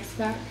got a mixed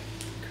pack.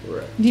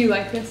 Correct. Do you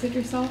like the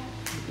citrus salt?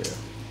 Yeah.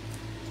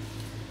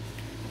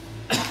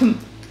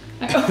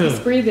 I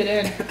almost breathed it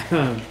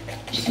in.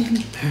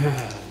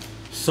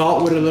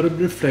 Salt with a little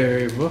bit of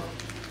flavor.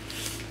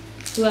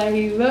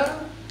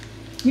 Flavor.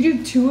 You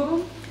do 2 of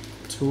them?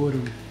 2 of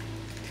them.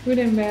 2 of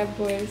them bad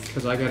boys.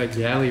 Because I got a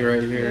galley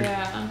right here.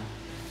 Yeah.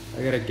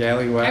 I got a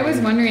galley I was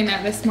wagon. wondering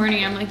that this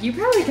morning. I'm like, you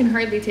probably can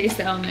hardly taste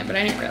the element, but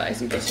I didn't realize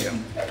you did too.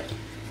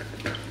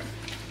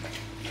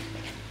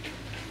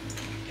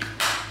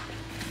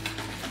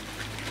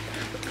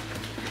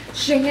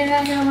 Shake it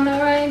like I'm on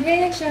a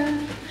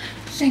vacation.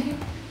 Shake it,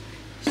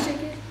 shake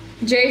it.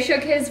 Jay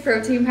shook his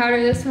protein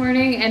powder this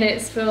morning and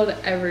it spilled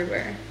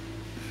everywhere.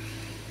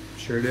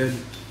 Sure did.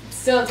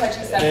 Still a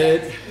touchy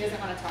subject. It- He doesn't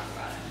want to talk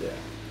about it. Yeah.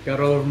 Got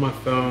all over my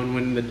phone,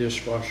 went in the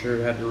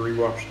dishwasher, had to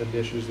rewash the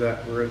dishes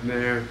that were in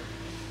there.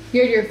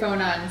 You had your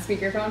phone on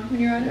speakerphone when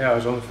you were on it? Yeah, I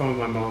was on the phone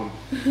with my mom.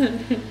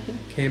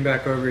 Came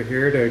back over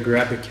here to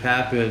grab the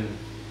cap and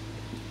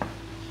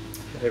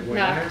it went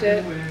Knocked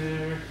it.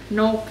 everywhere.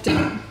 Knocked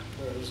it.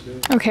 There's do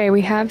it. Okay,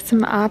 we have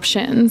some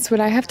options. Would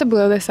I have to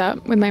blow this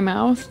up with my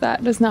mouth?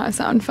 That does not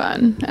sound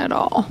fun at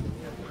all.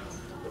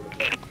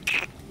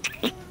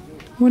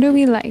 What are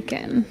we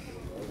liking?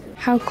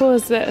 How cool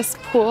is this?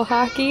 Pool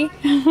hockey?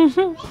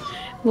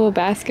 Little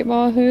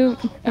basketball hoop.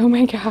 Oh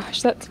my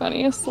gosh, that's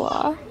funny as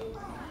sloth.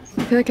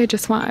 I feel like I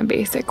just want a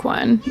basic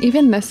one.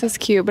 Even this is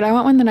cute, but I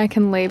want one that I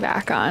can lay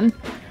back on.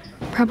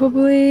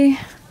 Probably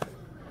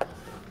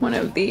one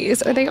of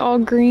these. Are they all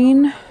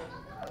green?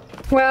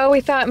 Well,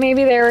 we thought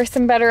maybe there were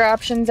some better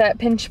options at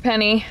Pinch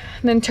Penny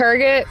than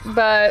Target,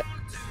 but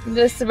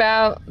just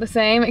about the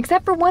same,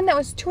 except for one that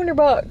was 200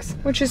 bucks,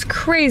 which is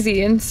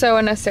crazy and so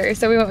unnecessary.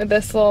 So we went with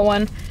this little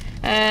one,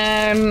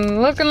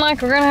 and looking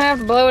like we're gonna have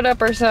to blow it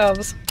up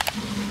ourselves.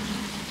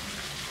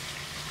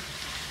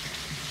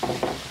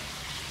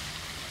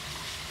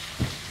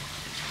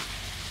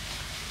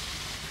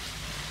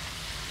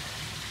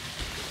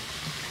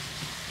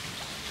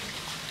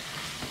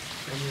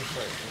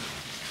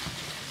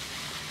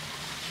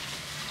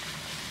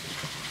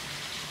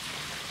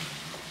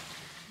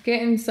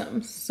 Getting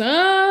some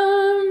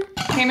sun.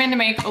 Came in to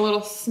make a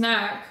little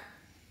snack.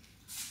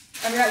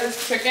 I've got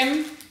this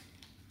chicken,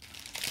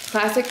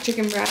 classic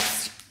chicken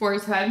breast,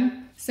 boar's head,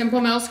 Simple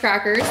Mills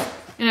crackers,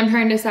 and I'm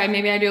trying to decide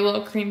maybe I do a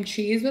little cream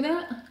cheese with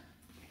it.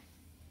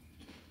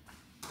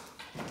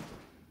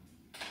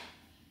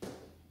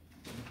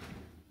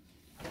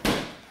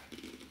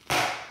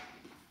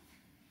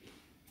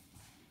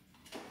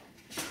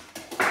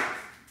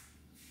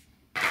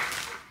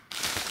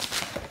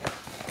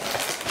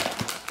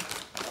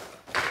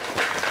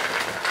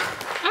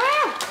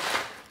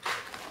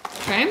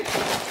 Okay,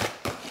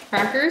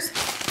 crackers,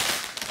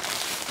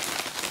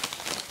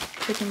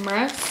 chicken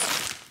breast.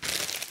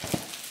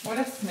 What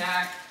a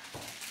snack.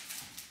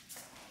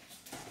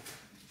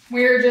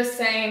 We were just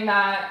saying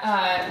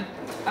that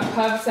a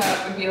pub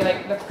sub would be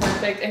like the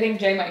perfect, I think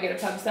Jay might get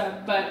a pub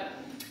sub, but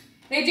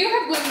they do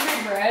have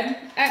gluten-free bread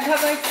at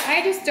Publix.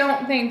 I just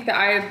don't think that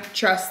I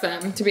trust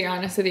them, to be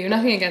honest with you.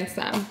 Nothing against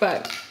them,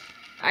 but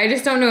I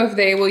just don't know if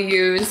they will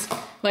use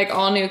like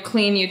all new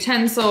clean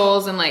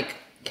utensils and like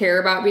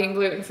care about being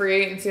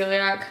gluten-free and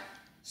celiac.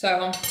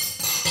 So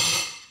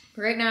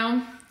right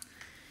now,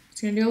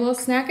 just gonna do a little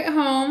snack at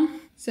home,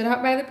 sit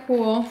out by the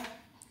pool,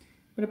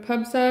 but a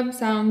pub sub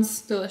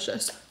sounds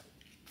delicious.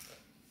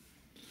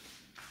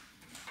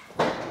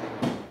 Ooh,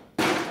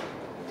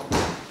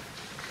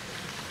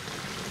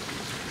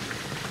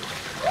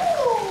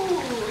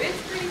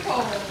 it's pretty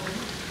cold.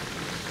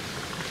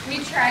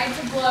 We tried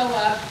to blow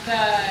up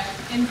the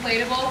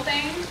inflatable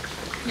thing.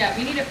 Yeah,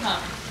 we need a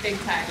pump, big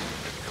time,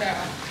 so.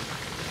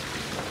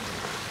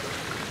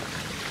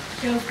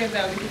 Feels good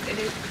though because it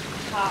is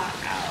hot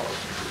out.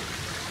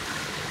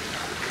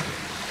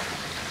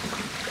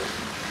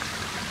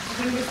 I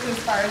think this is as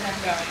far as I'm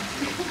going.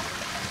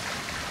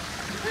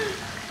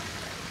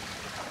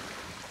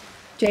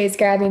 Jay's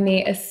grabbing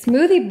me a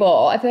smoothie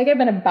bowl. I feel like I've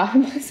been a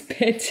bottomless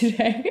pit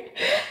today.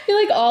 I feel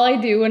like all I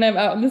do when I'm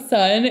out in the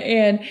sun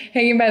and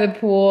hanging by the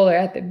pool or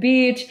at the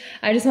beach,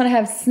 I just want to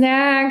have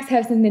snacks,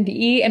 have something to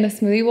eat, and a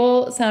smoothie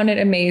bowl sounded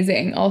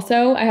amazing.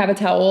 Also, I have a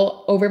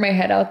towel over my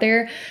head out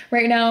there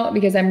right now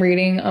because I'm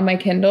reading on my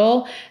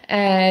Kindle,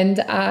 and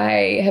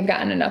I have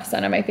gotten enough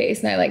sun on my face,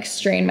 and I like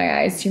strain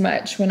my eyes too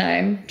much when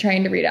I'm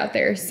trying to read out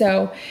there.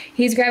 So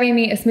he's grabbing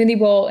me a smoothie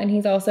bowl, and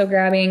he's also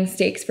grabbing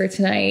steaks for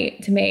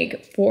tonight to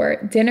make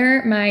for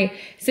dinner. My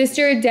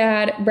sister,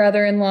 dad,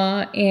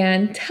 brother-in-law,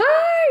 and Ty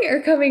are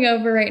coming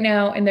over right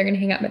now, and they're gonna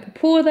hang out at the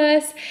pool with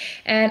us,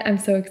 and I'm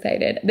so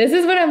excited. This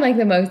is what I'm like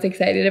the most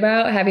excited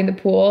about, having the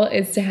pool,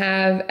 is to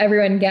have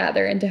everyone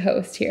gather and to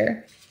host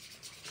here.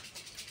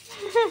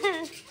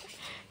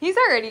 He's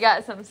already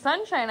got some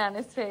sunshine on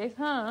his face,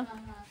 huh?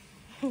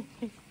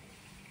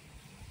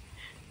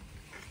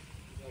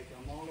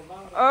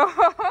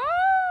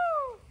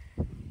 Oh,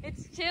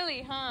 it's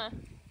chilly, huh?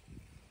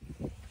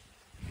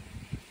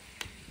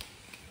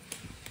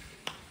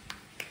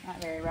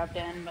 Not very rubbed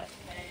in, but.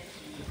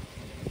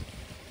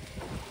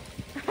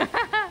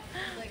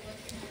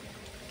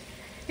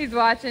 He's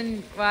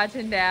watching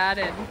Dad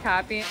and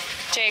copying.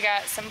 Jay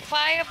got some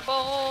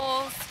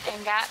pliables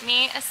and got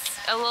me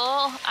a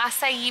little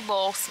acai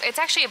bowl. It's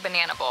actually a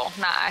banana bowl,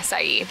 not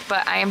acai,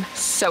 but I am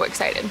so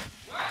excited.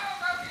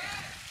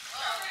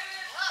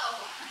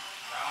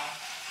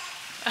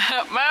 No.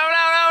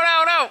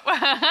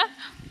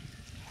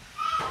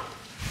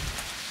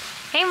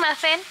 Hey,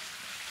 Muffin.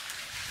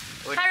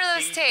 How do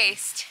those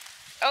taste?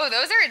 Oh,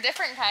 those are a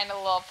different kind of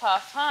little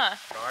puff, huh?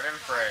 Garden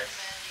fresh.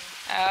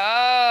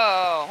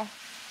 Oh,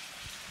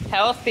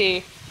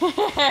 healthy.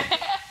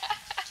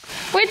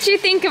 What'd you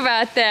think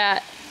about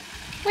that?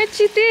 What'd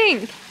you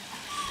think?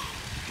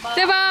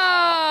 The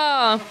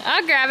ball.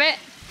 I'll grab it.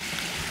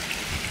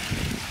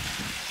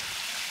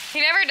 He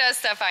never does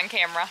stuff on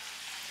camera.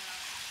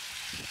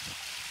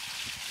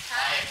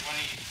 When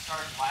he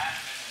starts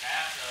laughing in the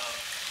bathtub,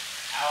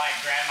 I like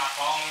grab my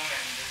phone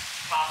and just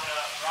pop it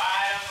up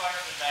right up under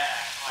the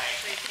back. Like,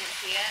 So you can't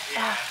see it?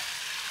 yeah.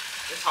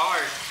 It's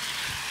hard.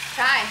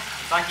 Try.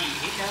 It's like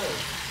he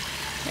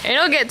knows.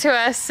 It'll get to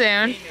us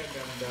soon. He knows.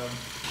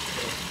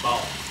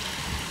 Ball.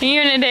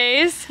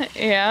 Unidays.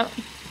 Yeah.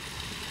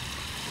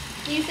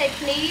 Can you say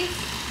please?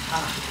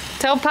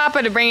 Tell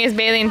Papa to bring his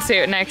bathing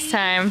suit next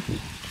time.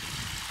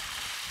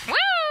 Woo!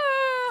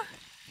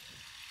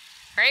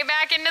 Right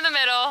back into the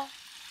middle.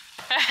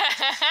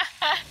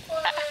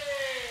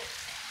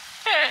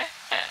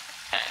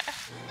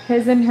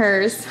 His and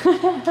hers.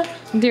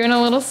 Doing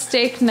a little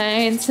steak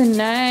night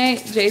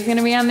tonight. Jay's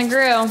gonna be on the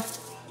grill.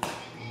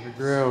 The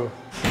grill.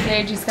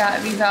 Jay just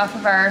got these off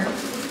of our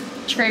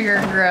Traeger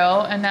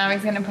grill, and now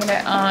he's gonna put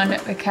it on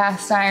the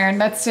cast iron.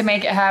 That's to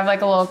make it have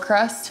like a little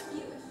crust.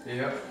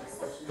 Yep.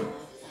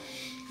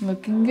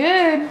 Looking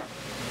good.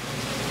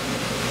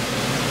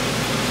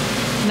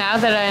 Now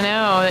that I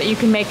know that you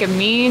can make a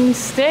mean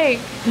steak.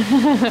 Make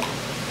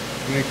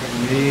a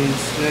mean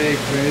steak,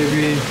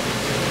 baby.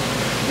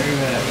 Look at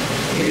that.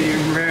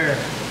 Medium rare.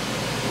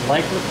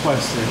 Like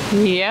requested.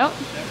 Yep.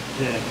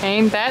 Yeah.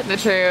 Ain't that the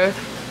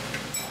truth?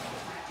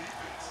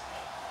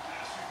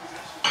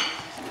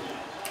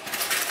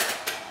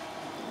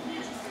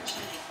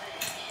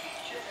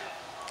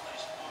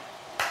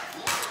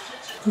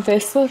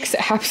 This looks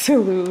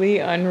absolutely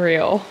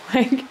unreal.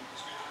 Like,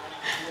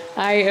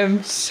 I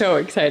am so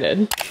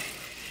excited.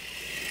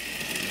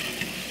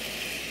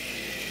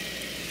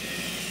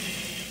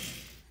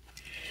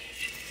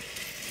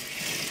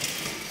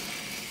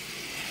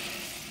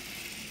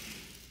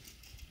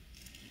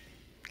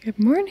 Good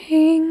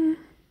morning.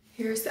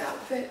 Here's the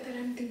outfit that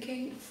I'm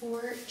thinking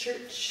for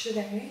church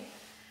today.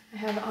 I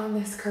have on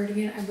this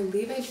cardigan. I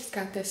believe I just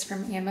got this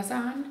from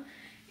Amazon.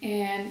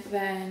 And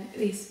then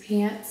these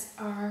pants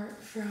are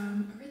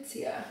from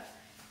Aritzia.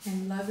 I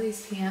love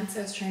these pants.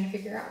 I was trying to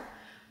figure out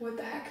what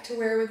the heck to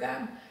wear with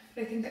them.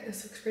 But I think that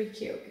this looks pretty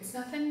cute. It's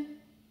nothing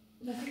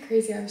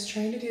crazy. I was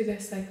trying to do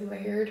this like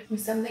layered with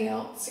something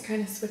else to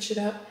kind of switch it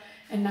up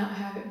and not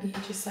have it be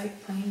just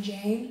like plain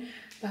Jane.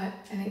 But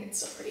I think it's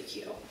still pretty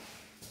cute.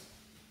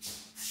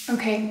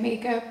 Okay,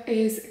 makeup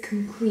is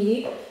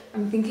complete.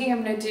 I'm thinking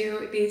I'm gonna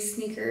do these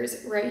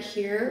sneakers right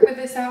here with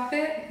this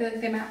outfit. I feel like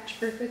they match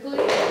perfectly.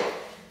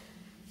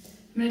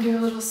 I'm gonna do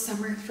a little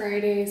Summer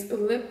Fridays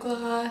lip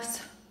gloss.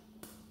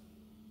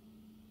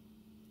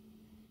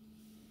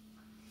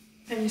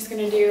 I'm just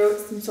gonna do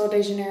some Sol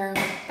de Janeiro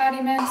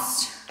body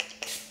mist.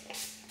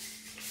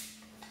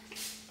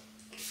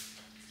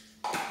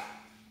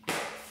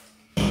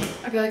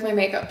 I feel like my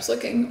makeup's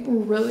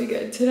looking really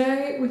good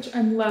today, which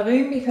I'm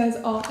loving because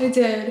all I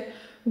did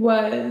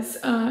was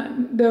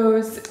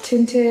those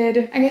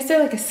tinted, I guess they're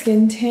like a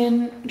skin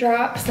tint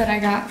drops that I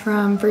got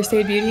from First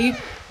Aid Beauty.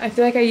 I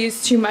feel like I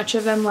used too much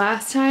of them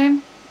last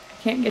time.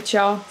 I can't get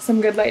y'all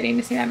some good lighting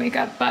to see my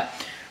makeup, but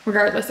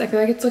regardless, I feel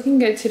like it's looking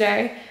good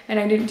today, and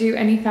I didn't do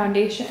any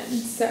foundation,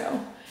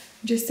 so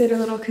just did a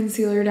little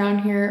concealer down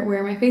here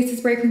where my face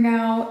is breaking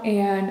out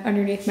and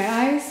underneath my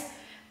eyes.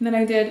 And then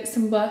I did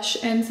some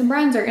blush and some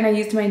bronzer, and I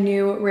used my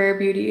new Rare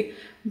Beauty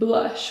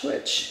blush,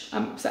 which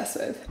I'm obsessed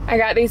with. I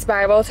got these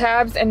Bible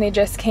tabs and they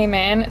just came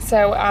in,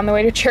 so on the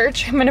way to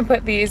church, I'm gonna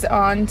put these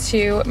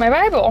onto my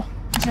Bible.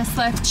 Just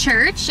left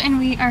church and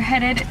we are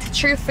headed to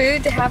True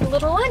Food to have a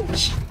little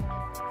lunch.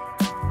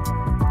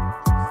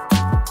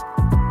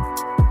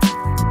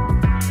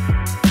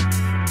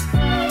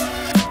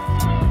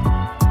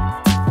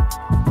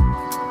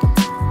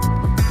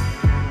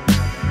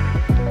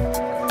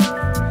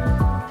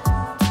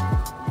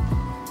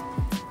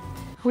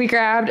 We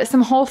grabbed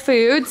some Whole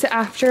Foods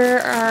after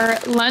our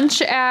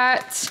lunch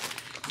at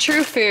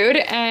True Food,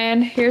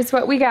 and here's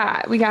what we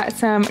got. We got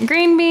some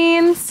green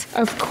beans.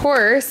 Of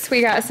course, we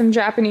got some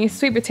Japanese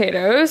sweet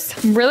potatoes.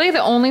 Really,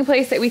 the only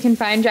place that we can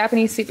find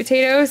Japanese sweet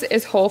potatoes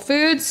is Whole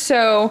Foods,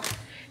 so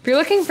if you're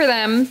looking for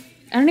them,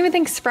 I don't even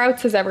think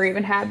Sprouts has ever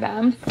even had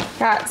them.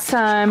 Got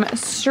some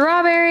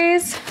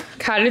strawberries,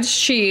 cottage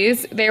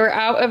cheese. They were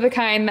out of the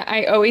kind that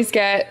I always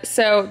get.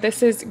 So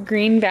this is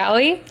Green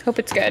Valley. Hope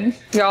it's good.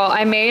 Y'all,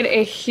 I made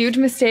a huge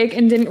mistake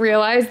and didn't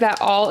realize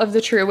that all of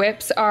the True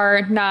Whips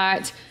are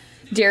not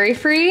dairy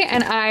free.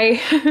 And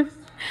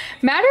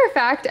matter of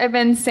fact, I've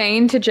been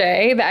saying to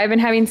Jay that I've been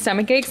having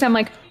stomach aches. I'm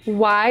like,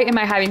 why am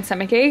I having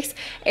stomach aches?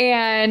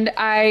 And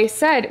I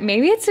said,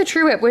 maybe it's a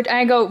True Whip, which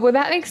I go, well,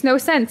 that makes no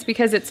sense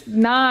because it's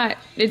not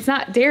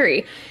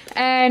dairy.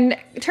 And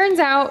it turns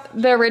out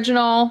the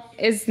original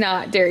is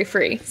not dairy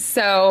free.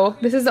 So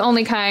this is the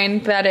only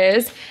kind that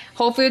is.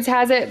 Whole Foods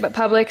has it, but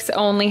Publix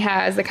only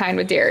has the kind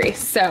with dairy.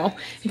 So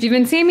if you've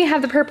been seeing me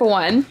have the purple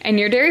one and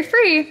you're dairy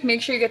free,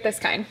 make sure you get this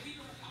kind.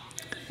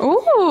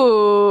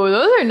 Ooh,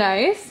 those are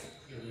nice.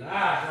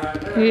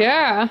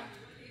 Yeah.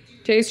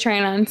 Jay's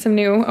trying on some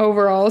new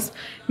overalls.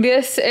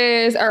 This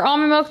is our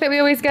almond milk that we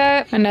always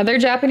get. Another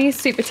Japanese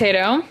sweet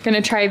potato.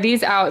 Gonna try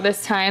these out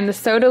this time. The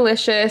So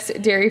Delicious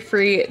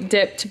dairy-free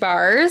dipped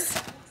bars.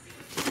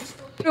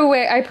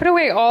 I put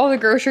away all the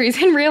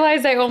groceries and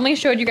realized I only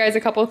showed you guys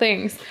a couple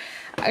things.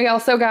 I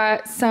also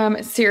got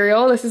some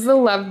cereal. This is the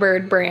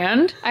Lovebird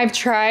brand. I've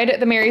tried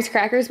the Mary's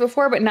crackers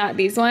before, but not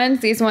these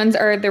ones. These ones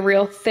are the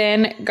real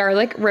thin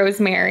garlic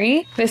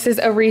rosemary. This is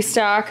a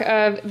restock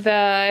of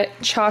the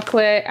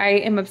chocolate. I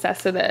am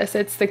obsessed with this.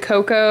 It's the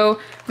cocoa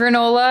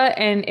granola,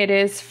 and it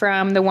is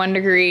from the 1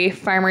 Degree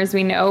Farmers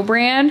We Know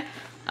brand.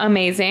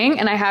 Amazing.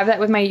 And I have that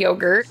with my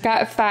yogurt.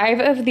 Got 5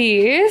 of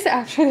these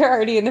after they're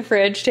already in the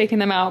fridge, taking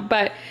them out,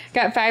 but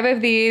got 5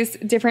 of these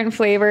different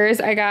flavors.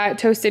 I got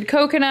toasted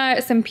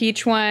coconut, some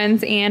peach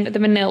ones, and the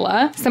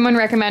vanilla. Someone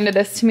recommended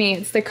this to me.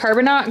 It's the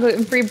Carbonate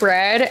gluten-free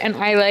bread, and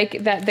I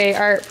like that they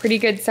are pretty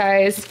good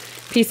sized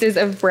pieces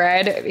of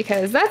bread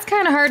because that's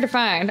kind of hard to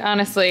find,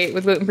 honestly,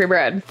 with gluten-free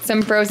bread.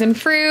 Some frozen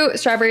fruit,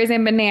 strawberries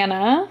and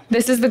banana.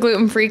 This is the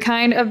gluten-free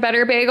kind of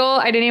Better Bagel.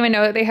 I didn't even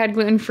know that they had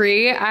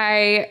gluten-free.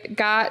 I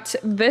got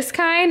this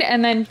kind,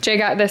 and then Jay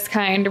got this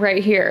kind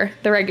right here,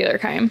 the regular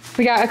kind.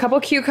 We got a couple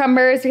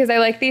cucumbers because I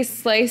like these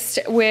sliced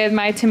with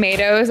my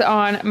tomatoes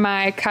on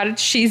my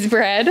cottage cheese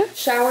bread.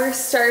 Shower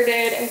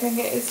started. I think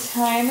it is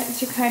time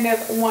to kind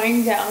of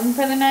wind down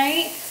for the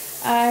night.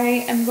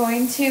 I am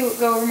going to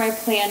go over my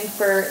plan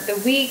for the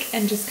week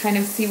and just kind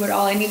of see what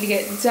all I need to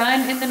get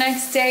done in the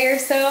next day or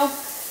so.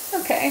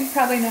 Okay,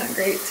 probably not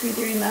great to be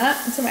doing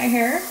that to my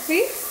hair,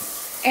 see?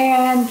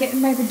 And get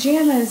in my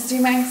pajamas, do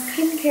my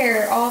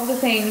skincare, all of the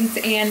things,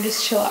 and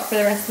just chill out for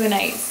the rest of the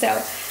night. So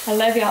I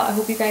love y'all. I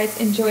hope you guys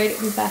enjoyed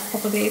these last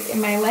couple days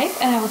in my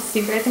life, and I will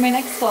see you guys in my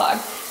next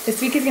vlog.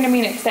 This week is gonna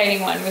be an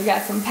exciting one. We've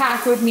got some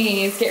pack with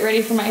me's, get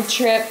ready for my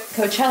trip,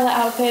 Coachella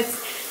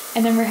outfits,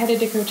 and then we're headed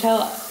to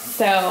Coachella.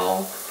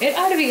 So it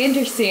ought to be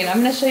interesting. I'm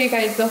gonna show you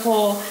guys the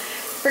whole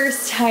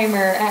first timer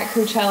at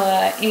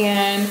Coachella,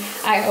 and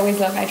I always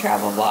love my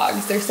travel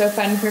vlogs. They're so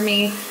fun for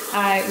me.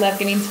 I love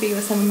getting to be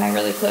with some of my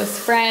really close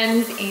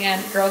friends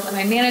and girls on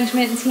my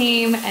management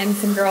team and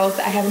some girls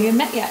that I haven't even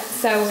met yet.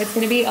 So it's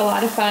gonna be a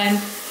lot of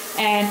fun,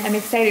 and I'm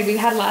excited. We've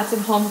had lots of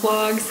home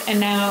vlogs, and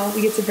now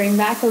we get to bring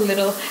back a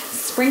little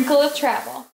sprinkle of travel.